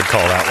is what I would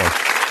call that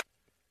one.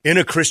 In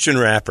a Christian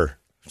rapper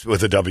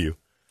with a W.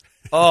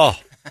 Oh,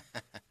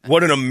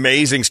 what an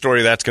amazing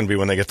story that's going to be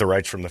when they get the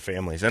rights from the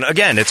families. And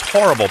again, it's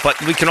horrible, but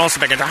we can also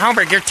make it,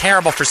 Holmberg, you're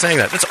terrible for saying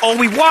that. That's all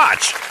we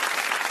watch.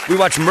 We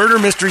watch murder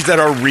mysteries that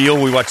are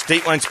real. We watch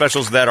Dateline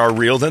specials that are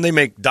real. Then they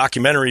make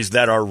documentaries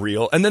that are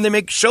real. And then they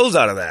make shows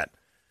out of that.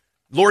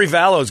 Lori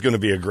Vallow is going to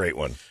be a great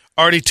one.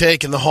 Already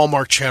taken. The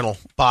Hallmark Channel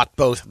bought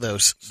both of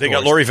those. They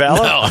got Lori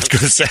Vallow? No. I was going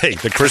to say,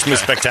 the Christmas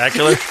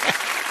Spectacular.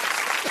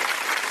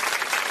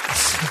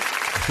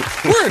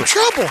 We're in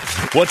trouble.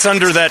 What's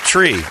under that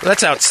tree?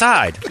 That's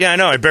outside. Yeah, I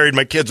know. I buried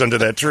my kids under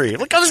that tree.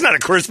 Look, that's not a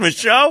Christmas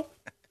show.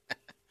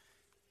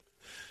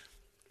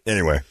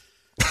 Anyway.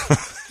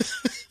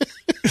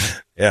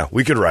 Yeah,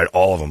 we could write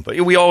all of them. But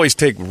we always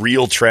take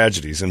real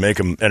tragedies and make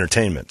them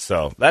entertainment.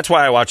 So that's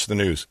why I watch the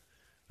news.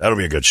 That'll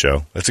be a good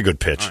show. That's a good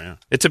pitch. Oh, yeah.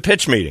 It's a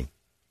pitch meeting.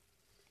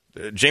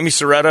 Jamie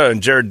Soretta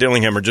and Jared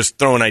Dillingham are just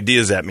throwing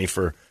ideas at me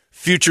for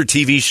future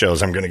TV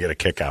shows I'm going to get a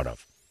kick out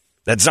of.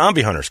 That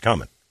Zombie Hunter's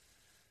coming.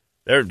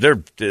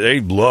 They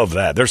love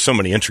that. There's so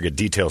many intricate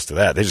details to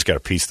that. They just got to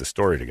piece the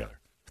story together.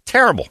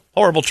 Terrible,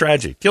 horrible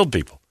tragedy. Killed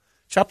people.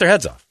 Chopped their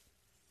heads off.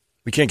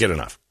 We can't get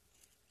enough.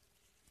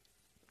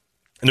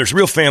 And there's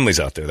real families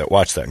out there that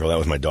watch that and go, that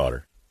was my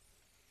daughter.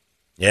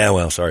 Yeah,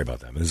 well, sorry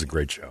about that. This is a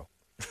great show.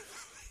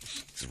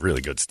 It's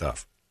really good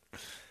stuff.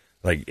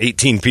 Like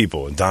 18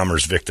 people and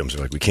Dahmer's victims are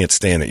like, we can't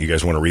stand it. You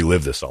guys want to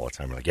relive this all the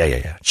time. We're like,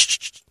 yeah.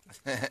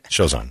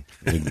 Show's on.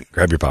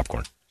 Grab your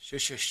popcorn.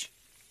 Shush.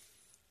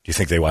 Do you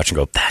think they watch and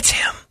go, that's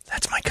him.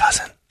 That's my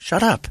cousin.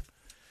 Shut up.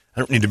 I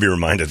don't need to be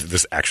reminded that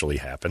this actually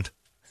happened.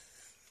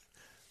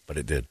 But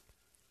it did.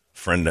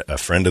 A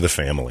friend of the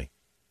family.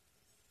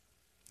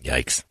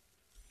 Yikes.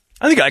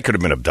 I think I could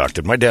have been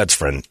abducted. My dad's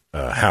friend,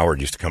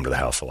 Howard, used to come to the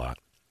house a lot.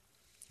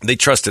 They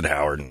trusted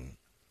Howard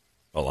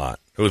a lot.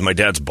 It was my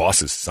dad's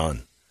boss's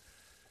son.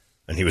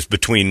 And he was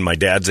between my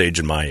dad's age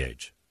and my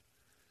age.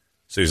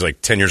 So he's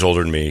like 10 years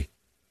older than me,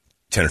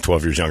 10 or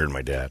 12 years younger than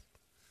my dad.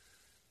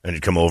 And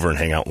he'd come over and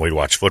hang out and we'd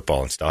watch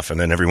football and stuff. And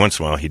then every once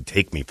in a while, he'd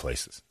take me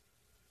places.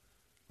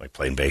 Like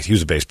playing base. He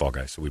was a baseball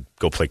guy. So we'd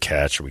go play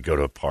catch or we'd go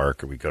to a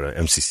park or we'd go to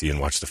MCC and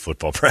watch the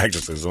football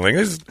practices. I'm like,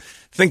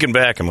 thinking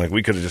back, I'm like,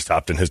 we could have just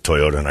hopped in his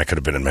Toyota and I could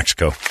have been in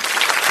Mexico.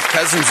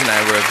 Cousins and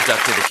I were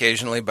abducted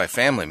occasionally by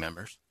family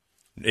members.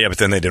 Yeah, but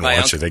then they didn't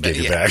want you. They gave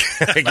you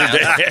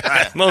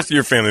back. Most of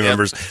your family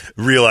members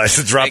realize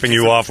that dropping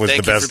you off was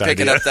the best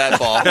idea. Thank you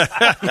for picking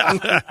up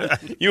that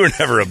ball. You were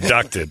never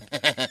abducted.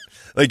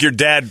 Like your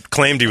dad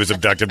claimed he was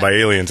abducted by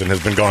aliens and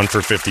has been gone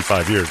for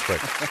 55 years. But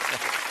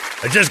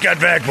I just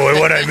got back, boy.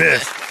 What'd I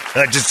miss?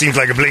 That just seems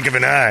like a blink of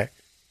an eye.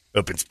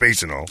 Up in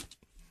space and all.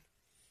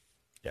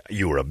 Yeah,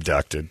 you were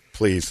abducted.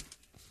 Please.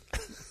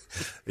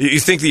 You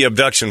think the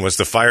abduction was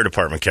the fire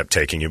department kept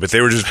taking you, but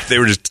they were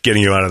just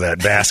getting you out of that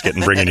basket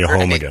and bringing you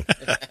home again.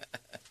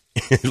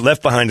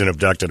 Left behind and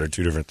abducted are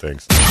two different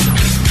things.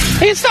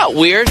 Hey, it's not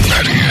weird.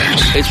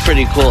 It's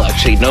pretty cool,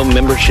 actually. No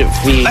membership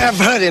fee. I have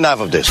heard enough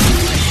of this.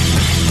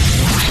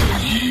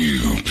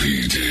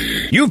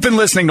 You've been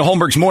listening to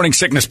Holmberg's Morning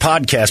Sickness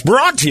Podcast,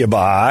 brought to you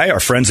by our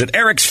friends at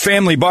Eric's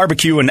Family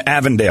Barbecue in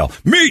Avondale.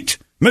 Meet,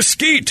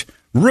 mesquite,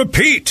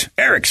 repeat.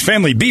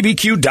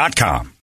 Eric'sFamilyBBQ.com.